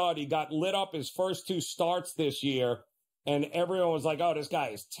stud. He got lit up his first 2 starts this year, and everyone was like, oh, this guy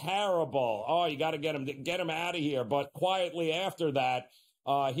is terrible. Oh, you got to get him out of here. But quietly after that,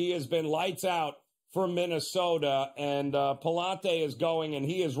 he has been lights out for Minnesota, and Palante is going, and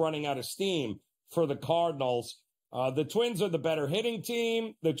he is running out of steam for the Cardinals. The Twins are the better hitting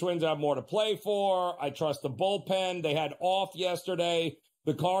team. The Twins have more to play for. I trust the bullpen. They had off yesterday.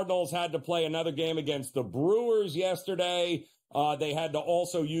 The Cardinals had to play another game against the Brewers yesterday. They had to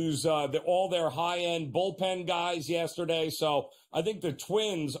also use all their high-end bullpen guys yesterday. So I think the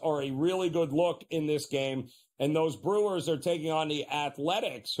Twins are a really good look in this game. And those Brewers are taking on the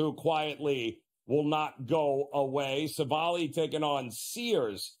Athletics, who quietly will not go away. Savali taking on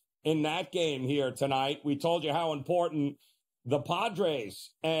Sears in that game here tonight. We told you how important the Padres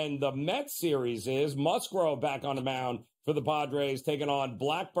and the Mets series is. Musgrove back on the mound for the Padres, taking on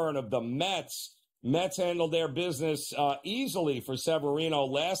Blackburn of the Mets. Mets handled their business easily for Severino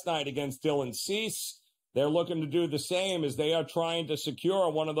last night against Dylan Cease. They're looking to do the same as they are trying to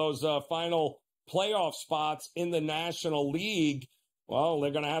secure one of those final playoff spots in the National League. Well, they're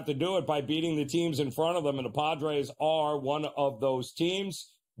going to have to do it by beating the teams in front of them, and the Padres are one of those teams.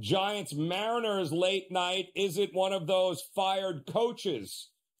 Giants Mariners late night. Is it one of those fired coaches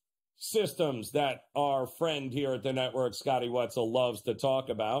systems that our friend here at the network, Scotty Wetzel, loves to talk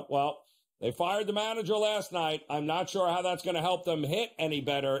about? Well, they fired the manager last night. I'm not sure how that's going to help them hit any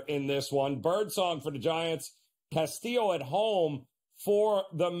better in this one. Birdsong for the Giants. Castillo at home for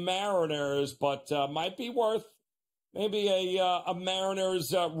the Mariners, but might be worth maybe a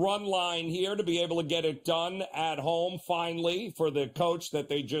Mariners run line here to be able to get it done at home finally for the coach that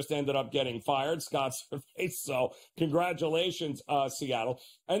they just ended up getting fired, Scott Servais. So congratulations, Seattle.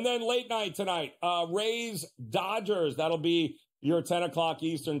 And then late night tonight, Rays, Dodgers. That'll be your 10 o'clock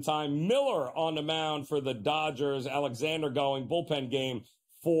Eastern time. Miller on the mound for the Dodgers. Alexander going. Bullpen game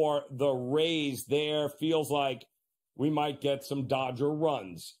for the Rays there. Feels like we might get some Dodger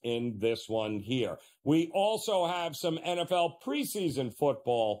runs in this one here. We also have some NFL preseason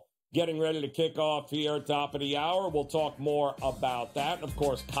football getting ready to kick off here at top of the hour. We'll talk more about that. Of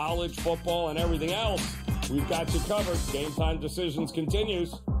course, college football and everything else. We've got you covered. Game Time Decisions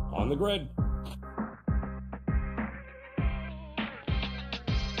continues on the grid.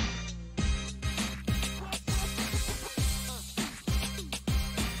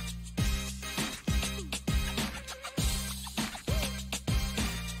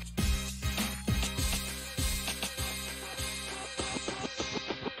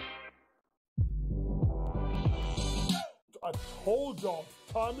 I told y'all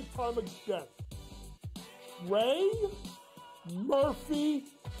time and time again. Trey Murphy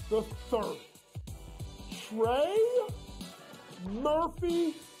the third. Trey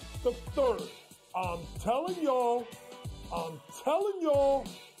Murphy the third. I'm telling y'all,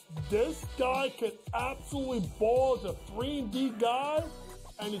 this guy can absolutely ball as a 3-and-D guy,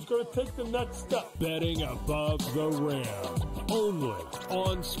 and he's going to take the next step. Betting above the rim. Only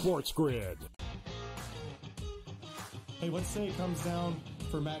on SportsGrid. Hey, let's say it comes down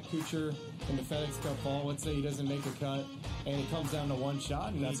for Matt Kuchar in the FedEx Cup fall. Let's say he doesn't make a cut, and it comes down to one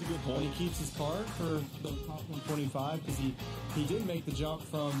shot. And that's a good point. And he keeps his card for the top 125 because he did make the jump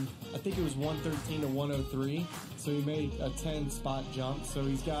from, I think it was 113 to 103. So he made a 10-spot jump. So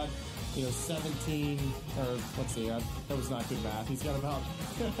he's got, 17, or let's see, that was not good math. He's got about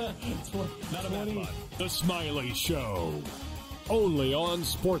 20. The Smiley Show. Only on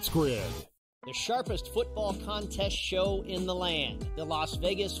SportsGrid. The sharpest football contest show in the land. The Las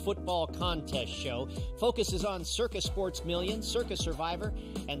Vegas Football Contest Show focuses on Circus Sports Million, Circus Survivor,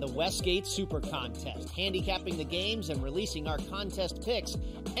 and the Westgate Super Contest, handicapping the games and releasing our contest picks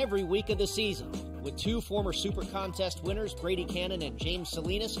every week of the season. With two former Super Contest winners, Brady Cannon and James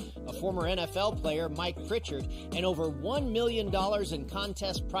Salinas, a former NFL player, Mike Pritchard, and over $1 million in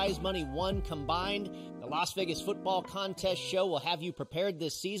contest prize money won combined, the Las Vegas Football Contest Show will have you prepared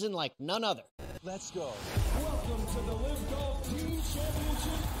this season like none other. Let's go. Welcome to the Live Golf Team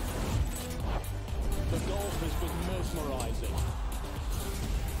Championship. The golf has been mesmerizing.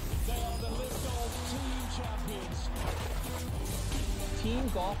 They are the Live Golf Team Champions. Team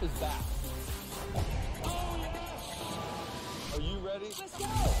golf is back. Oh, yes! Are you ready? Let's go!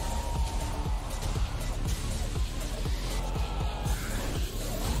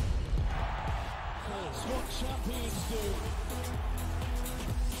 That's what champions do.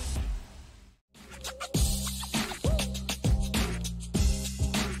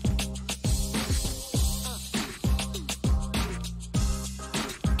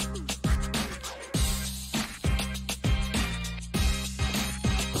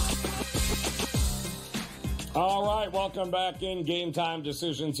 All right, welcome back in Game Time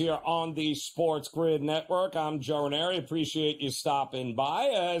Decisions here on the SportsGrid Network. I'm Joe Raineri. Appreciate you stopping by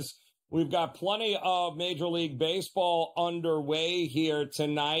as we've got plenty of Major League Baseball underway here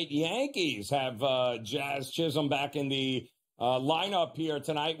tonight. Yankees have Jazz Chisholm back in the lineup here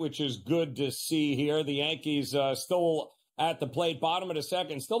tonight, which is good to see here. The Yankees still at the plate, bottom of the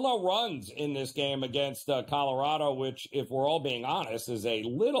second. Still no runs in this game against Colorado, which, if we're all being honest, is a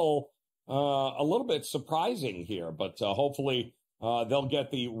little bit surprising here, but hopefully they'll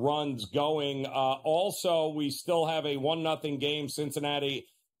get the runs going. Also, we still have a 1-0 game, Cincinnati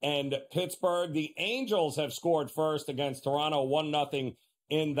and Pittsburgh. The Angels have scored first against Toronto, 1-0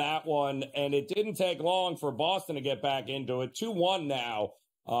 in that one, and it didn't take long for Boston to get back into it. 2-1 now.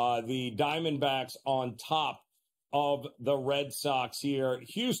 The Diamondbacks on top of the Red Sox here.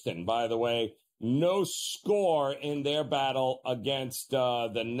 Houston, by the way, no score in their battle against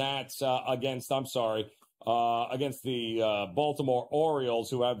the Nats, against the Baltimore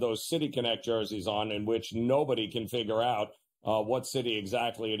Orioles, who have those City Connect jerseys on, in which nobody can figure out what city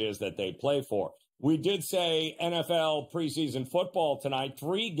exactly it is that they play for. We did say NFL preseason football tonight,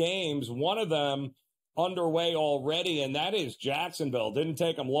 3 games, one of them underway already, and that is Jacksonville. Didn't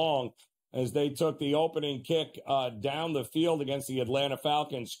take them long as they took the opening kick down the field against the Atlanta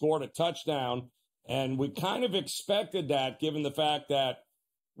Falcons, scored a touchdown, and we kind of expected that given the fact that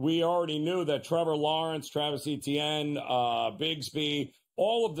we already knew that Trevor Lawrence, Travis Etienne, Bigsby,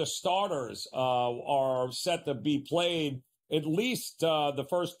 all of the starters are set to be played at least the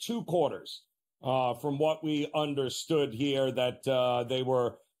first 2 quarters, from what we understood here, that they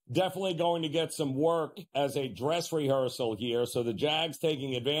were definitely going to get some work as a dress rehearsal here. So the Jags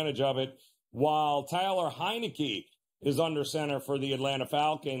taking advantage of it, while Tyler Heineke is under center for the Atlanta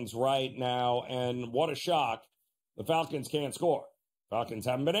Falcons right now. And what a shock the Falcons can't score. Falcons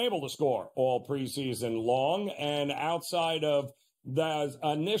haven't been able to score all preseason long, and outside of the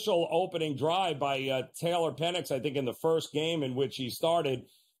initial opening drive by Taylor Penix, I think in the first game in which he started,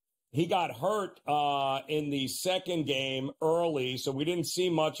 he got hurt in the second game early, so we didn't see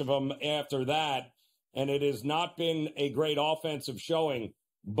much of him after that, and it has not been a great offensive showing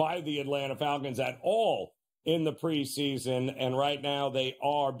by the Atlanta Falcons at all in the preseason, and right now they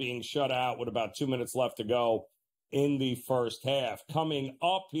are being shut out with about 2 minutes left to go in the first half. Coming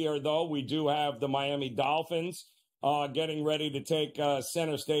up here, though, we do have the Miami Dolphins getting ready to take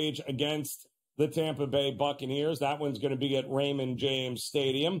center stage against the Tampa Bay Buccaneers. That one's going to be at Raymond James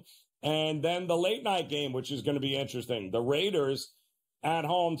Stadium. And then the late night game, which is going to be interesting. The Raiders at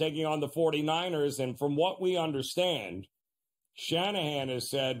home taking on the 49ers. And from what we understand, Shanahan has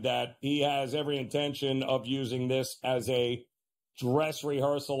said that he has every intention of using this as a dress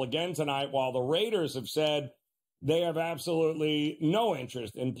rehearsal again tonight, while the Raiders have said they have absolutely no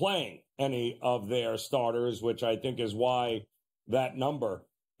interest in playing any of their starters, which I think is why that number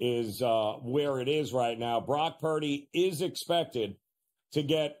is where it is right now. Brock Purdy is expected to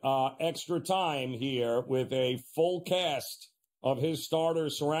get extra time here with a full cast of his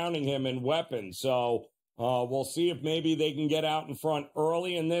starters surrounding him and weapons. So we'll see if maybe they can get out in front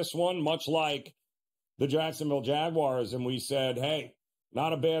early in this one, much like the Jacksonville Jaguars. And we said, hey,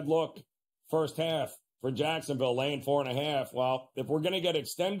 not a bad look first half for Jacksonville, laying 4.5. Well, if we're going to get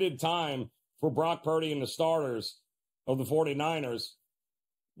extended time for Brock Purdy and the starters of the 49ers,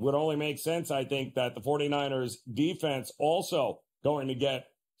 would only make sense, I think, that the 49ers defense also going to get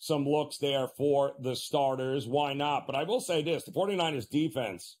some looks there for the starters. Why not? But I will say this, the 49ers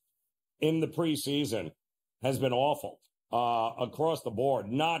defense in the preseason has been awful across the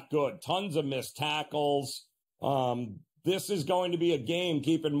board. Not good. Tons of missed tackles. This is going to be a game,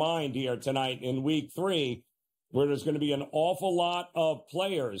 keep in mind here tonight in week 3, where there's going to be an awful lot of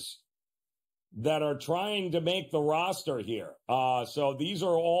players that are trying to make the roster here. So these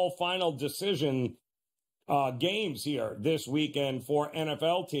are all final decision games here this weekend for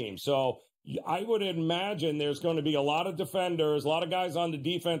NFL teams. So I would imagine there's going to be a lot of defenders, a lot of guys on the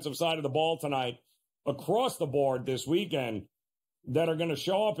defensive side of the ball tonight across the board this weekend that are going to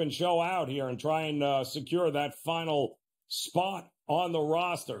show up and show out here and try and secure that final spot on the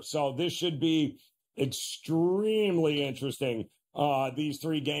roster. So this should be extremely interesting, these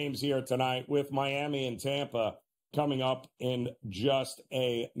 3 games here tonight with Miami and Tampa coming up in just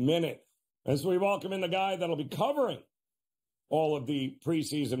a minute. As we welcome in the guy that'll be covering all of the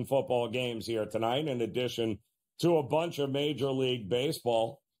preseason football games here tonight, in addition to a bunch of Major League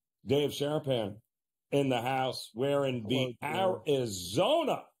Baseball, Dave Sharapan in the house wearing the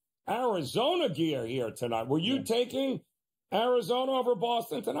Arizona gear here tonight. Were you taking Arizona over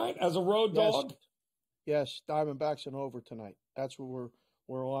Boston tonight as a road dog? Yes, Diamondbacks and over tonight. That's what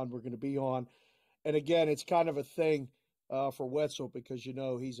we're on. We're going to be on. And again, it's kind of a thing for Wetzel because, you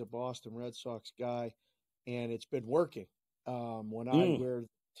know, he's a Boston Red Sox guy, and it's been working. When I wear the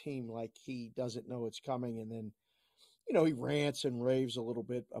team like he doesn't know it's coming, and then, you know, he rants and raves a little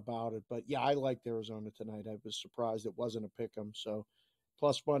bit about it. But, yeah, I liked Arizona tonight. I was surprised it wasn't a pick 'em. So,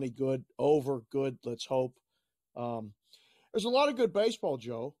 plus money, good. Over, good. Let's hope. There's a lot of good baseball,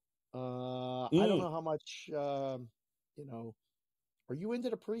 Joe. I don't know how much, you know, are you into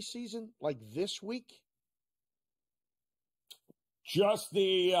the preseason like this week? Just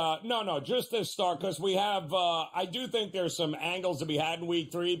the just this start, because we have I do think there's some angles to be had in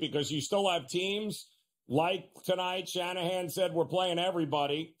week 3, because you still have teams like tonight. Shanahan said we're playing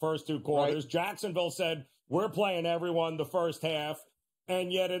everybody first 2 quarters. Right. Jacksonville said we're playing everyone the first half,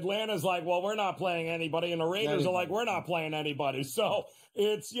 and yet Atlanta's like, well, we're not playing anybody, and the Raiders are like, we're not playing anybody. So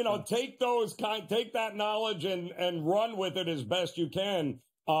it's, you know, take that knowledge and run with it as best you can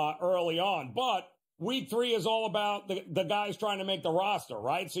early on. But week 3 is all about the guys trying to make the roster,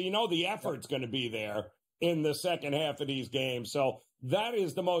 right? So, you know, the effort's going to be there in the second half of these games. So that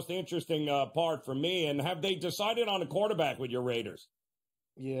is the most interesting part for me. And have they decided on a quarterback with your Raiders?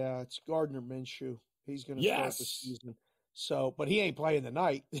 Yeah, it's Gardner Minshew. He's going to start the season. So, but he ain't playing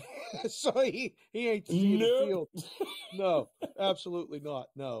tonight. So he ain't seeing the field. No, absolutely not.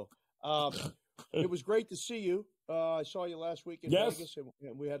 No. It was great to see you. I saw you last week in Vegas,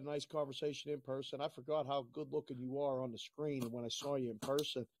 and we had a nice conversation in person. I forgot how good looking you are on the screen. And when I saw you in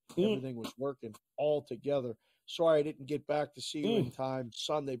person, everything was working all together. Sorry I didn't get back to see you in time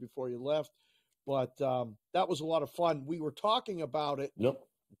Sunday before you left. But that was a lot of fun. We were talking about it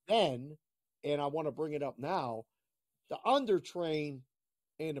then, and I want to bring it up now. The undertrain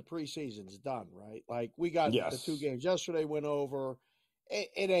in the preseason is done, right? Like we got the 2 games yesterday went over,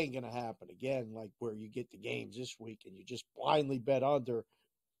 it ain't going to happen again, like where you get the games this week and you just blindly bet under.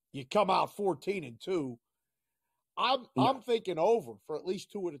 You come out 14-2. I'm thinking over for at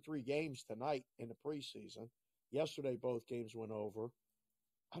least 2 of the 3 games tonight in the preseason. Yesterday, both games went over.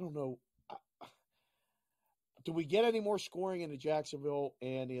 I don't know. Do we get any more scoring in the Jacksonville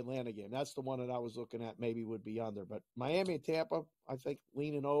and the Atlanta game? That's the one that I was looking at maybe would be under. But Miami and Tampa, I think,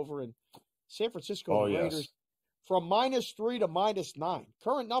 leaning over. And San Francisco Raiders from -3 to -9.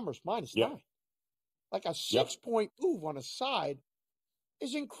 Current numbers, -9. Like a 6-point move on a side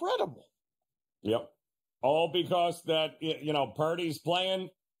is incredible. Yep. All because that, Purdy's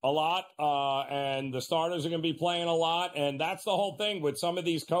playing a lot, and the starters are going to be playing a lot. And that's the whole thing with some of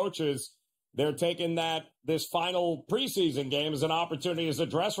these coaches. They're taking this final preseason game as an opportunity as a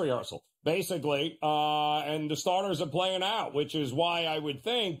dress rehearsal, basically. And the starters are playing out, which is why I would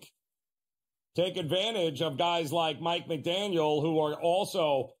think take advantage of guys like Mike McDaniel, who are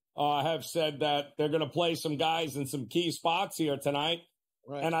also have said that they're going to play some guys in some key spots here tonight.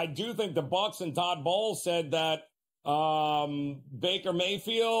 Right. And I do think the Bucs and Todd Bowles said that Baker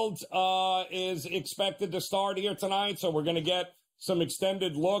Mayfield is expected to start here tonight. So we're going to get some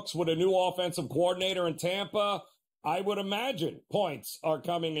extended looks with a new offensive coordinator in Tampa. I would imagine points are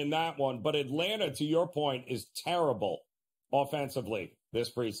coming in that one. But Atlanta, to your point, is terrible offensively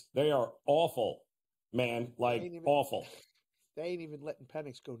this preseason. They are awful, man, awful. They ain't even letting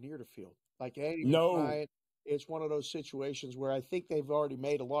Penix go near the field. Like, they ain't even trying. It's one of those situations where I think they've already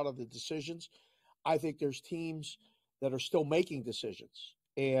made a lot of the decisions. I think there's teams that are still making decisions.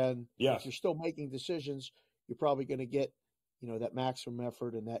 And if you're still making decisions, you're probably going to get, that maximum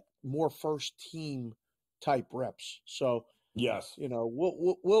effort and that more first team type reps. So,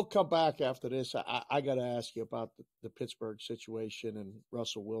 we'll come back after this. I got to ask you about the Pittsburgh situation and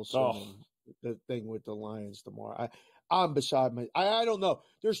Russell Wilson and the thing with the Lions tomorrow. I'm beside my – I don't know.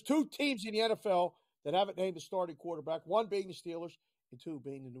 There's 2 teams in the NFL that haven't named a starting quarterback, one being the Steelers and 2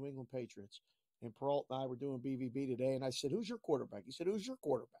 being the New England Patriots. And Peralt and I were doing BVB today, and I said, who's your quarterback? He said, who's your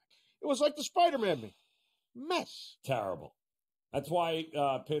quarterback? It was like the Spider-Man meme. Mess. Terrible. That's why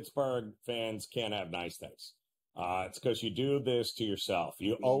Pittsburgh fans can't have nice days. It's because you do this to yourself.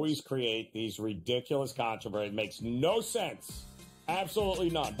 You always create these ridiculous controversies. It makes no sense. Absolutely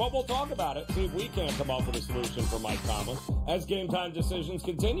none. But we'll talk about it. See if we can't come up with a solution for Mike Tomlin as Game Time Decisions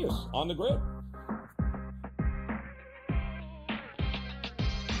continues on the grid.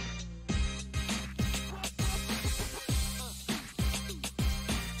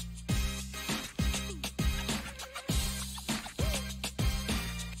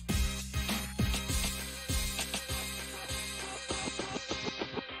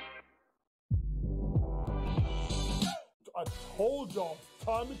 I told y'all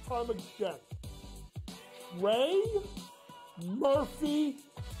time and time again, Trey Murphy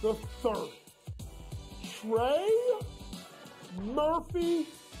the third. Trey Murphy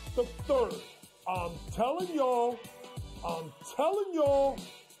the third. I'm telling y'all,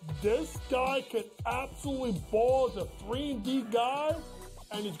 this guy can absolutely ball as a 3-and-D guy,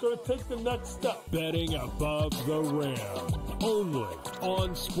 and he's going to take the next step. Betting above the rim, only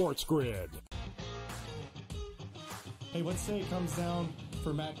on SportsGrid. Hey, let's say it comes down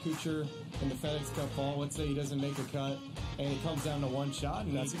for Matt Kuchar in the FedEx Cup fall. Let's say he doesn't make a cut, and it comes down to one shot.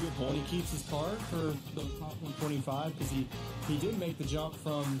 And that's a good point. He keeps his card for the top 125 because he did make the jump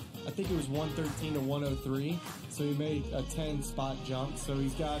from, I think it was 113 to 103. So he made a 10-spot jump. So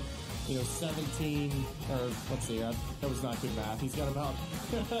he's got, 17, or let's see, that was not good math. He's got about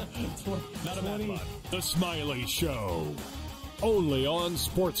 20. Not a bad one. The Smiley Show, only on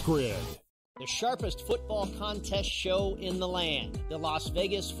SportsGrid. The sharpest football contest show in the land, the Las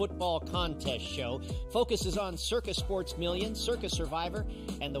Vegas Football Contest Show, focuses on Circus Sports Million, Circus Survivor,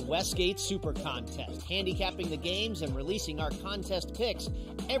 and the Westgate Super Contest, handicapping the games and releasing our contest picks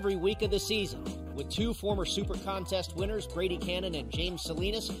every week of the season. With 2 former Super Contest winners, Brady Cannon and James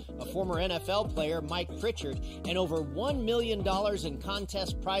Salinas, a former NFL player, Mike Pritchard, and over $1 million in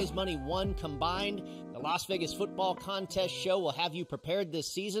contest prize money won combined, the Las Vegas Football Contest Show will have you prepared this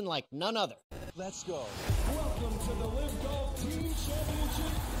season like none other. Let's go. Welcome to the Live Golf Team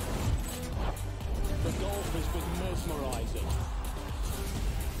Championship. The golf has been mesmerizing.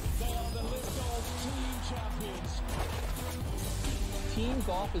 They are the Live Golf Team Champions. Team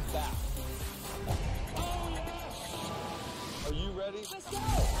golf is back. Oh, yes! Are you ready? Let's go!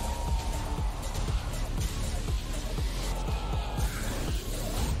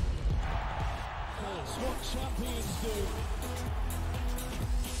 That's what champions do.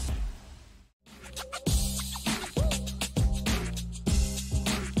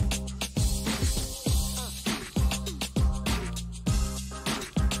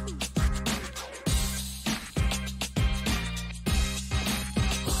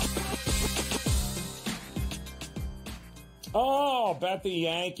 Oh, bet the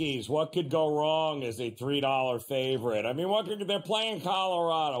Yankees. What could go wrong as a $3 favorite? I mean, they're playing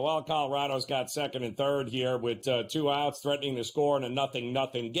Colorado. Well, Colorado's got second and third here with 2 outs, threatening to score in a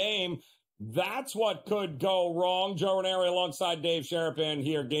 0-0 game. That's what could go wrong. Joe Raineri alongside Dave Sherapan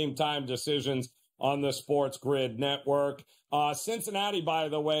here, Game Time Decisions on the Sports Grid Network. Cincinnati, by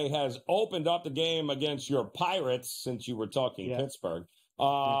the way, has opened up the game against your Pirates, since you were talking Pittsburgh.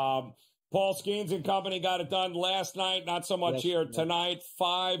 Paul Skeens and company got it done last night, not so much here tonight,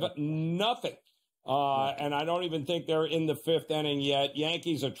 5-0. And I don't even think they're in the 5th inning yet.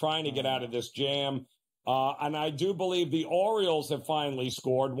 Yankees are trying to get out of this jam. And I do believe the Orioles have finally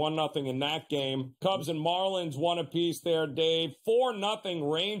scored 1-0 in that game. Cubs and Marlins 1 apiece there, Dave. 4-0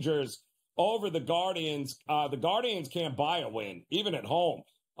 Rangers over the Guardians. The Guardians can't buy a win, even at home.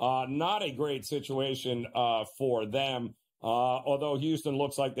 Not a great situation for them. Although Houston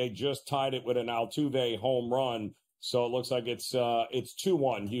looks like they just tied it with an Altuve home run. So it looks like it's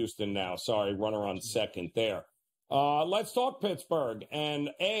 2-1 Houston now. Sorry, runner on second there. Let's talk Pittsburgh. And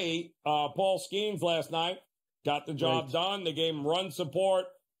Paul Skeens last night got the job done. They gave him run support.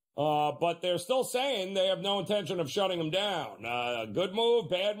 But they're still saying they have no intention of shutting him down. Good move,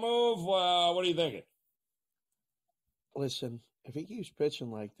 bad move? What are you thinking? Listen, if he keeps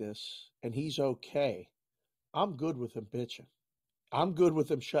pitching like this and he's okay, I'm good with him pitching. I'm good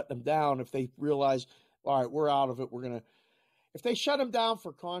with him shutting him down if they realize, all right, we're out of it. If they shut him down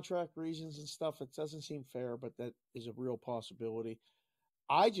for contract reasons and stuff, it doesn't seem fair, but that is a real possibility.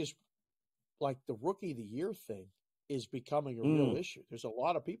 I just, like, the Rookie of the Year thing is becoming a real issue. There's a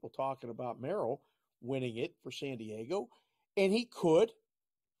lot of people talking about Merrill winning it for San Diego, and he could.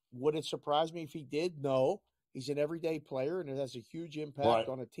 Would it surprise me if he did? No. He's an everyday player, and it has a huge impact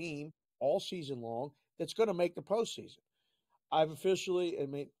on a team all season long that's going to make the postseason.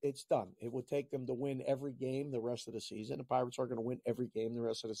 It's done. It would take them to win every game the rest of the season. The Pirates are going to win every game the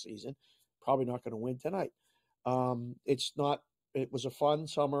rest of the season. Probably not going to win tonight. It was a fun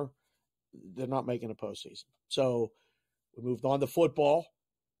summer. They're not making a postseason. So we moved on to football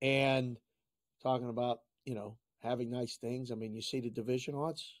and talking about, having nice things. I mean, you see the division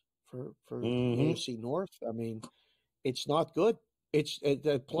odds for AFC North. I mean, it's not good. It's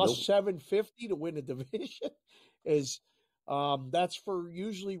plus 750 to win the division is that's for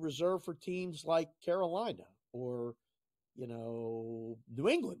usually reserved for teams like Carolina or New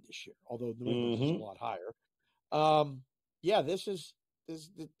England this year. Although New England is a lot higher.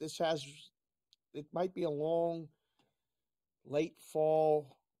 It might be a long late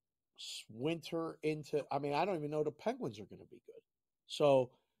fall, winter into. I mean, I don't even know the Penguins are going to be good. So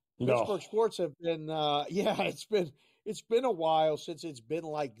Pittsburgh sports have been. It's been a while since it's been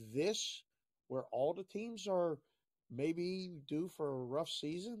like this, where all the teams are maybe due for a rough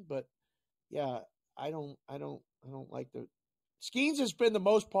season. But I don't like the Skeens has been the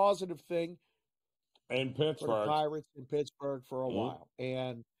most positive thing in Pittsburgh for the Pirates in Pittsburgh for a while,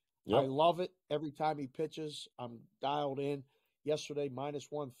 and I love it every time he pitches. I'm dialed in. Yesterday, minus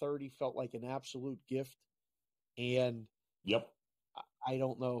 130 felt like an absolute gift, and I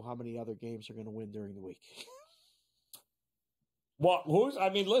don't know how many other games are going to win during the week. Well,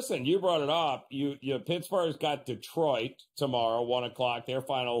 listen, you brought it up. Pittsburgh's got Detroit tomorrow, 1:00, their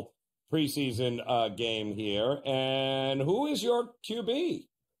final preseason game here. And who is your QB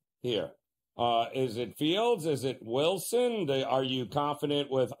here? Is it Fields? Is it Wilson? Are you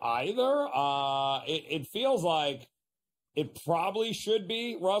confident with either? It feels like it probably should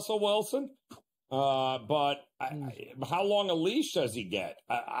be Russell Wilson. But how long a leash does he get?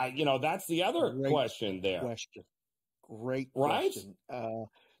 That's the other question there. Great question.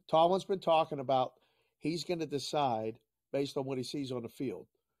 Tomlin's been talking about he's going to decide based on what he sees on the field.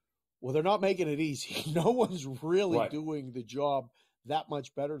 Well, they're not making it easy. No one's really doing the job that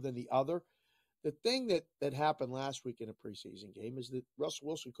much better than the other. The thing that happened last week in a preseason game is that Russell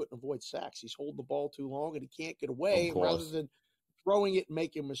Wilson couldn't avoid sacks. He's holding the ball too long, and he can't get away. Rather than throwing it and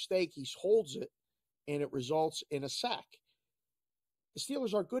making a mistake, he holds it, and it results in a sack. The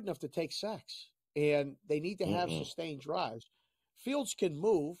Steelers aren't good enough to take sacks, and they need to have sustained drives. Fields can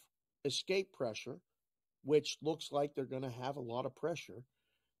move, escape pressure, which looks like they're going to have a lot of pressure.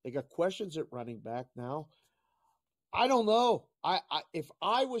 They got questions at running back now. I don't know. If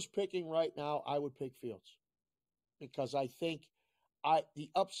I was picking right now, I would pick Fields because I think the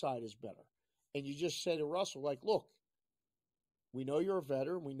upside is better. And you just say to Russell, like, look, we know you're a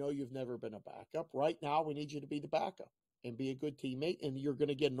veteran. We know you've never been a backup. Right now, we need you to be the backup and be a good teammate, and you're going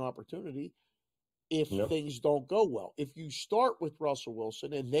to get an opportunity if things don't go well. If you start with Russell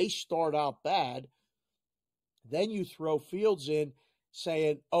Wilson and they start out bad, then you throw Fields in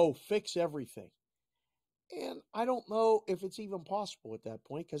saying, oh, fix everything. And I don't know if it's even possible at that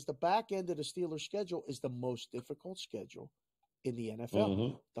point because the back end of the Steelers' schedule is the most difficult schedule in the NFL.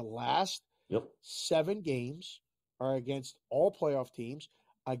 Mm-hmm. The last 7 games are against all playoff teams,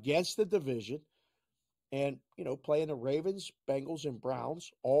 against the division, and, playing the Ravens, Bengals, and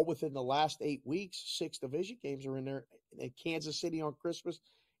Browns all within the last 8 weeks. 6 division games are in there. And Kansas City on Christmas.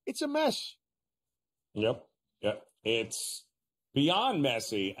 It's a mess. Yep. It's beyond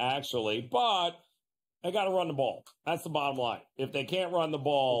messy, actually, but they got to run the ball. That's the bottom line. If they can't run the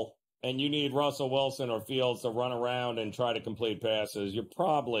ball and you need Russell Wilson or Fields to run around and try to complete passes, you're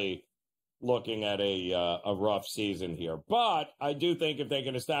probably looking at a rough season here. But I do think if they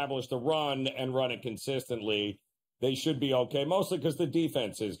can establish the run and run it consistently, they should be okay, mostly because the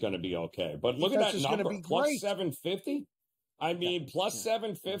defense is going to be okay. But look at that number, plus 750. I mean, plus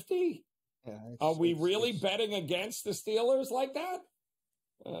 750? Yeah, are we really betting against the Steelers like that?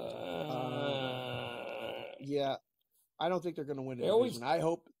 Yeah, I don't think they're going to win the division. I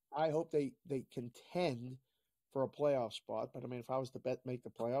hope they contend for a playoff spot. But I mean, if I was to make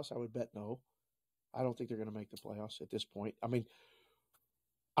the playoffs, I would bet no. I don't think they're going to make the playoffs at this point. I mean,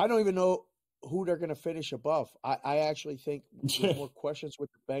 I don't even know who they're going to finish above. I actually think there's more questions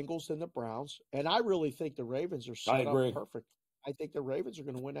with the Bengals than the Browns, and I really think the Ravens are set up perfect. I think the Ravens are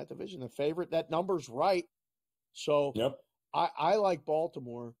going to win that division. The favorite, that number's right. So I like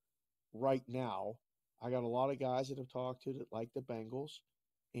Baltimore right now. I got a lot of guys that I've talked to that like the Bengals,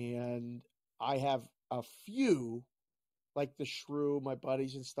 and I have a few, like the Shrew, my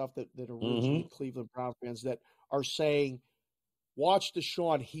buddies and stuff that are originally Cleveland Brown fans that are saying, watch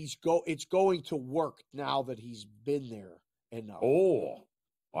Deshaun. It's going to work now that he's been there enough. Oh,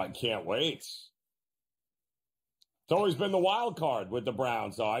 I can't wait. It's always been the wild card with the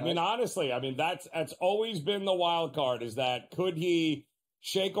Browns, though. I mean, honestly, that's always been the wild card, is that could he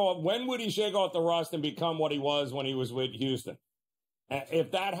shake off, when would he shake off the rust and become what he was when he was with Houston?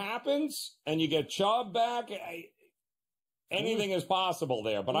 If that happens and you get Chubb back, anything is possible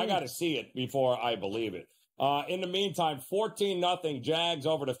there, but I got to see it before I believe it. In the meantime, 14-0 Jags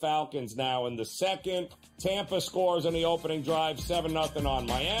over the Falcons now in the second. Tampa scores in the opening drive, 7-0 on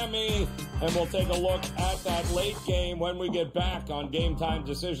Miami. And we'll take a look at that late game when we get back on Game Time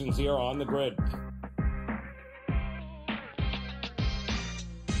Decisions here on the Grid.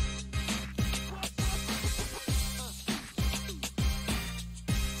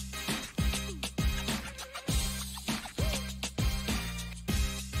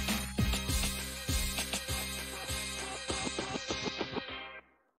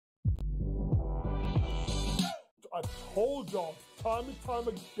 I told y'all time and time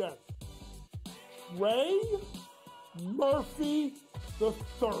again. Trey Murphy the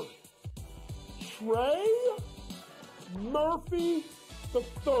third. Trey Murphy the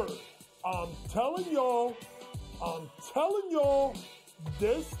third. I'm telling y'all,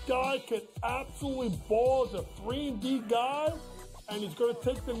 this guy can absolutely ball as a 3-and-D guy, and he's going to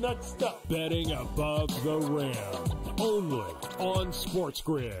take the next step. Betting above the rim, only on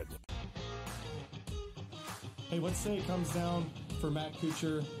SportsGrid. Hey, let's say it comes down for Matt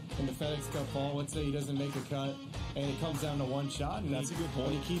Kuchar in the FedEx Cup fall. Let's say he doesn't make a cut, and it comes down to one shot. And that's a good point.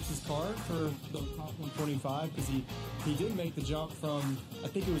 And he keeps his card for the top 125 because he did make the jump from, I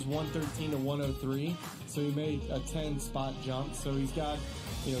think it was 113 to 103. So he made a 10-spot jump. So he's got,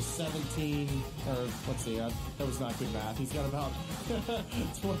 17, or let's see, that was not good math. He's got about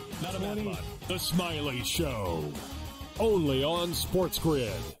 20. The Smiley Show, only on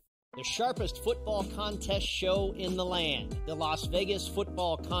SportsGrid. The sharpest football contest show in the land. The Las Vegas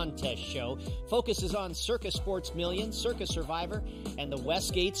Football Contest Show focuses on Circus Sports Million, Circus Survivor, and the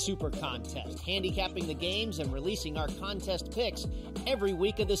Westgate Super Contest, handicapping the games and releasing our contest picks every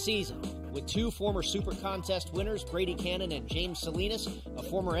week of the season. With 2 former Super Contest winners, Brady Cannon and James Salinas, a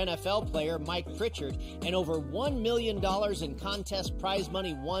former NFL player, Mike Pritchard, and over $1 million in contest prize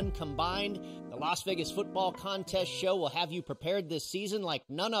money won combined, the Las Vegas Football Contest Show will have you prepared this season like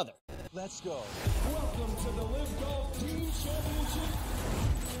none other. Let's go. Welcome to the Live Golf Team Championship.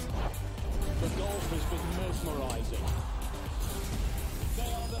 The golf has been mesmerizing.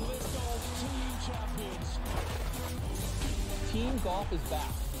 They are the Live Golf Team Champions. Team golf is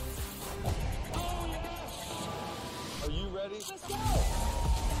back. Oh, yes! Are you ready? Let's go!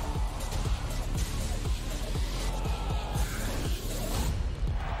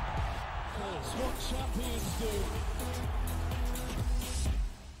 That's what champions do.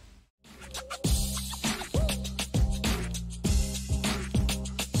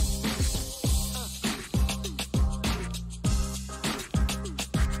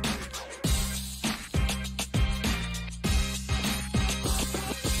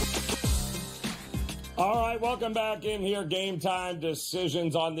 All right, welcome back in here. Game Time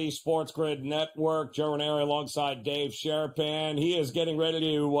Decisions on the SportsGrid Network. Joe Raineri alongside Dave Sherpan. He is getting ready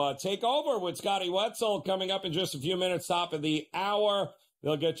to take over with Scotty Wetzel coming up in just a few minutes, top of the hour.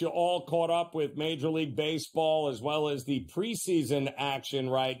 They'll get you all caught up with Major League Baseball as well as the preseason action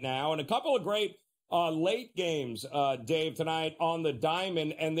right now. And a couple of great late games, Dave, tonight on the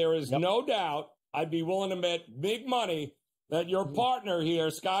diamond. And there is no doubt, I'd be willing to bet big money that your partner here,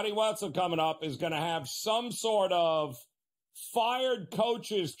 Scotty Wetzel, coming up, is going to have some sort of fired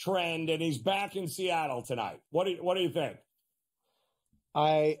coaches trend, and he's back in Seattle tonight. What do you think?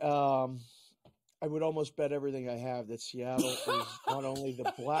 I would almost bet everything I have that Seattle is not only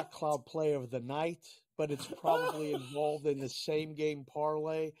the Black Cloud play of the night, but it's probably involved in the same game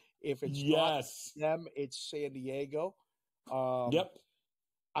parlay. If it's not them, it's San Diego.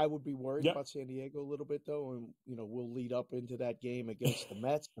 I would be worried about San Diego a little bit, though, and, we'll lead up into that game against the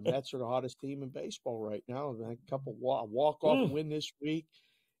Mets. The Mets are the hottest team in baseball right now. A couple walk-off win this week.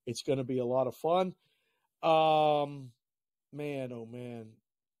 It's going to be a lot of fun. Man, oh, man.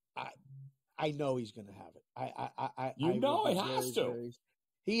 I know he's going to have it. He has to.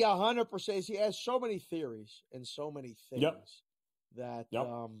 He 100%. He has so many theories and so many things that,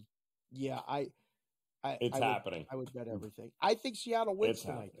 it's happening. I would bet everything. I think Seattle wins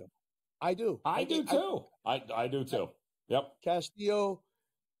tonight, though. I do. I do too. I do too. Yep. Castillo,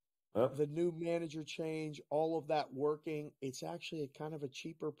 the new manager change, all of that working. It's actually a kind of a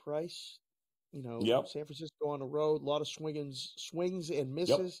cheaper price. San Francisco on the road, a lot of swings and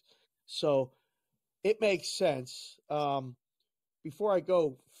misses. So it makes sense. Before I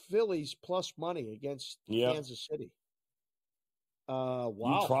go, Phillies plus money against Kansas City.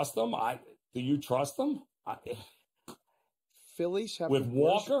 Wow. You trust them? Do you trust them? Phillies have with the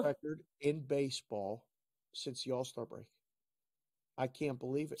worst Walker record in baseball since the All-Star break. I can't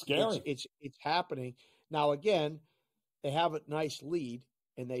believe it. Scary. It's happening. Now, again, they have a nice lead,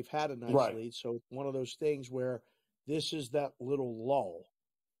 and they've had a nice lead. So it's one of those things where this is that little lull.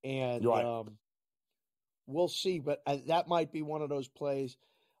 And we'll see. But that might be one of those plays.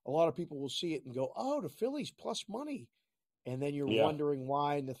 A lot of people will see it and go, oh, the Phillies plus money. And then you're wondering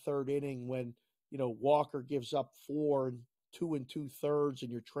why in the third inning when, Walker gives up 4 and 2 2/3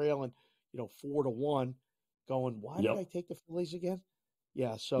 and you're trailing, 4-1 going, why did I take the Phillies again?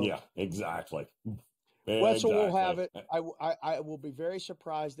 Yeah. So exactly. Wetzel will have it. I will be very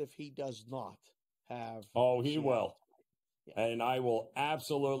surprised if he does not have. Oh, he will. And I will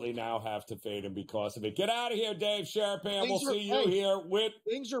absolutely now have to fade him because of it. Get out of here, Dave Sherpan. We'll see you here with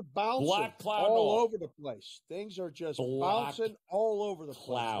things are bouncing Black Cloud all over the place. Things are just bouncing all over the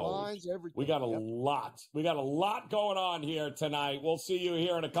place. Lines, everything. We got a lot. We got a lot going on here tonight. We'll see you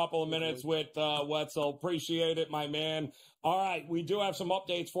here in a couple of minutes with Wetzel. Appreciate it, my man. All right, we do have some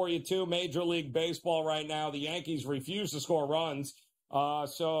updates for you too. Major League Baseball right now. The Yankees refuse to score runs.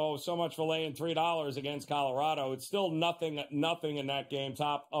 So much for laying $3 against Colorado. It's still nothing in that game,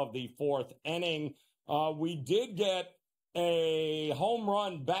 top of the fourth inning. We did get a home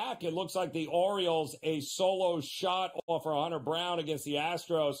run back. It looks like the Orioles, a solo shot off for Hunter Brown against the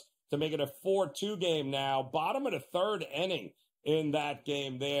Astros to make it a 4-2 game now. Bottom of the third inning in that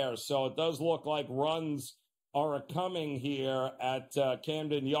game there. So it does look like runs are coming here at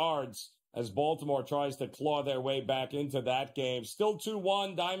Camden Yards as Baltimore tries to claw their way back into that game. Still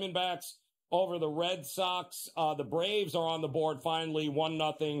 2-1, Diamondbacks over the Red Sox. The Braves are on the board finally,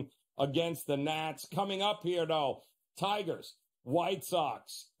 1-0 against the Nats. Coming up here, though, Tigers, White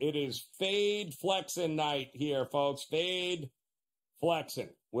Sox. It is fade flexing night here, folks. Fade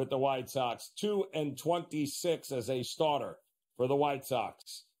flexing with the White Sox. 2-26 as a starter for the White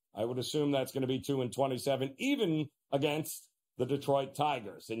Sox. I would assume that's going to be 2-27, even against the Detroit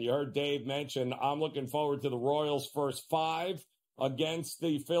Tigers. And you heard Dave mention, I'm looking forward to the Royals' first 5 against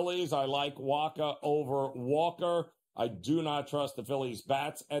the Phillies. I like Waka over Walker. I do not trust the Phillies'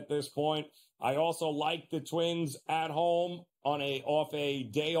 bats at this point. I also like the Twins at home off a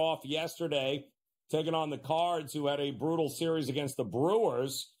day off yesterday, taking on the Cards, who had a brutal series against the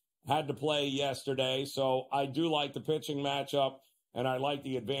Brewers, had to play yesterday. So I do like the pitching matchup. And I like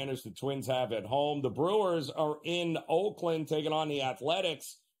the advantage the Twins have at home. The Brewers are in Oakland taking on the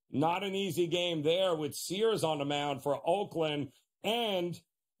Athletics. Not an easy game there with Sears on the mound for Oakland and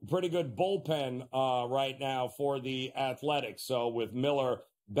pretty good bullpen right now for the Athletics. So with Miller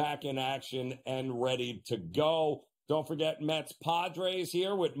back in action and ready to go. Don't forget Mets Padres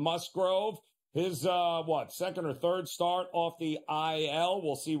here with Musgrove. His, second or third start off the IL.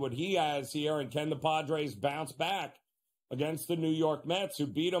 We'll see what he has here. And can the Padres bounce back against the New York Mets, who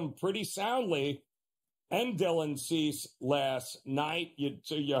beat them pretty soundly, and Dylan Cease last night?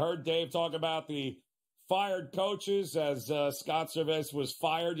 You heard Dave talk about the fired coaches, as Scott Servais was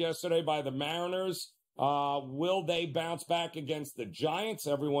fired yesterday by the Mariners. Will they bounce back against the Giants?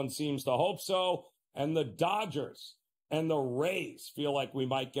 Everyone seems to hope so. And the Dodgers and the Rays feel like we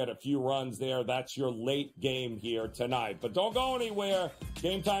might get a few runs there. That's your late game here tonight. But don't go anywhere.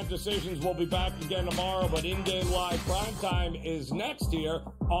 Game Time Decisions will be back again tomorrow, but in-game live primetime is next here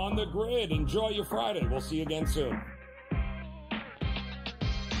on the Grid. Enjoy your Friday. We'll see you again soon.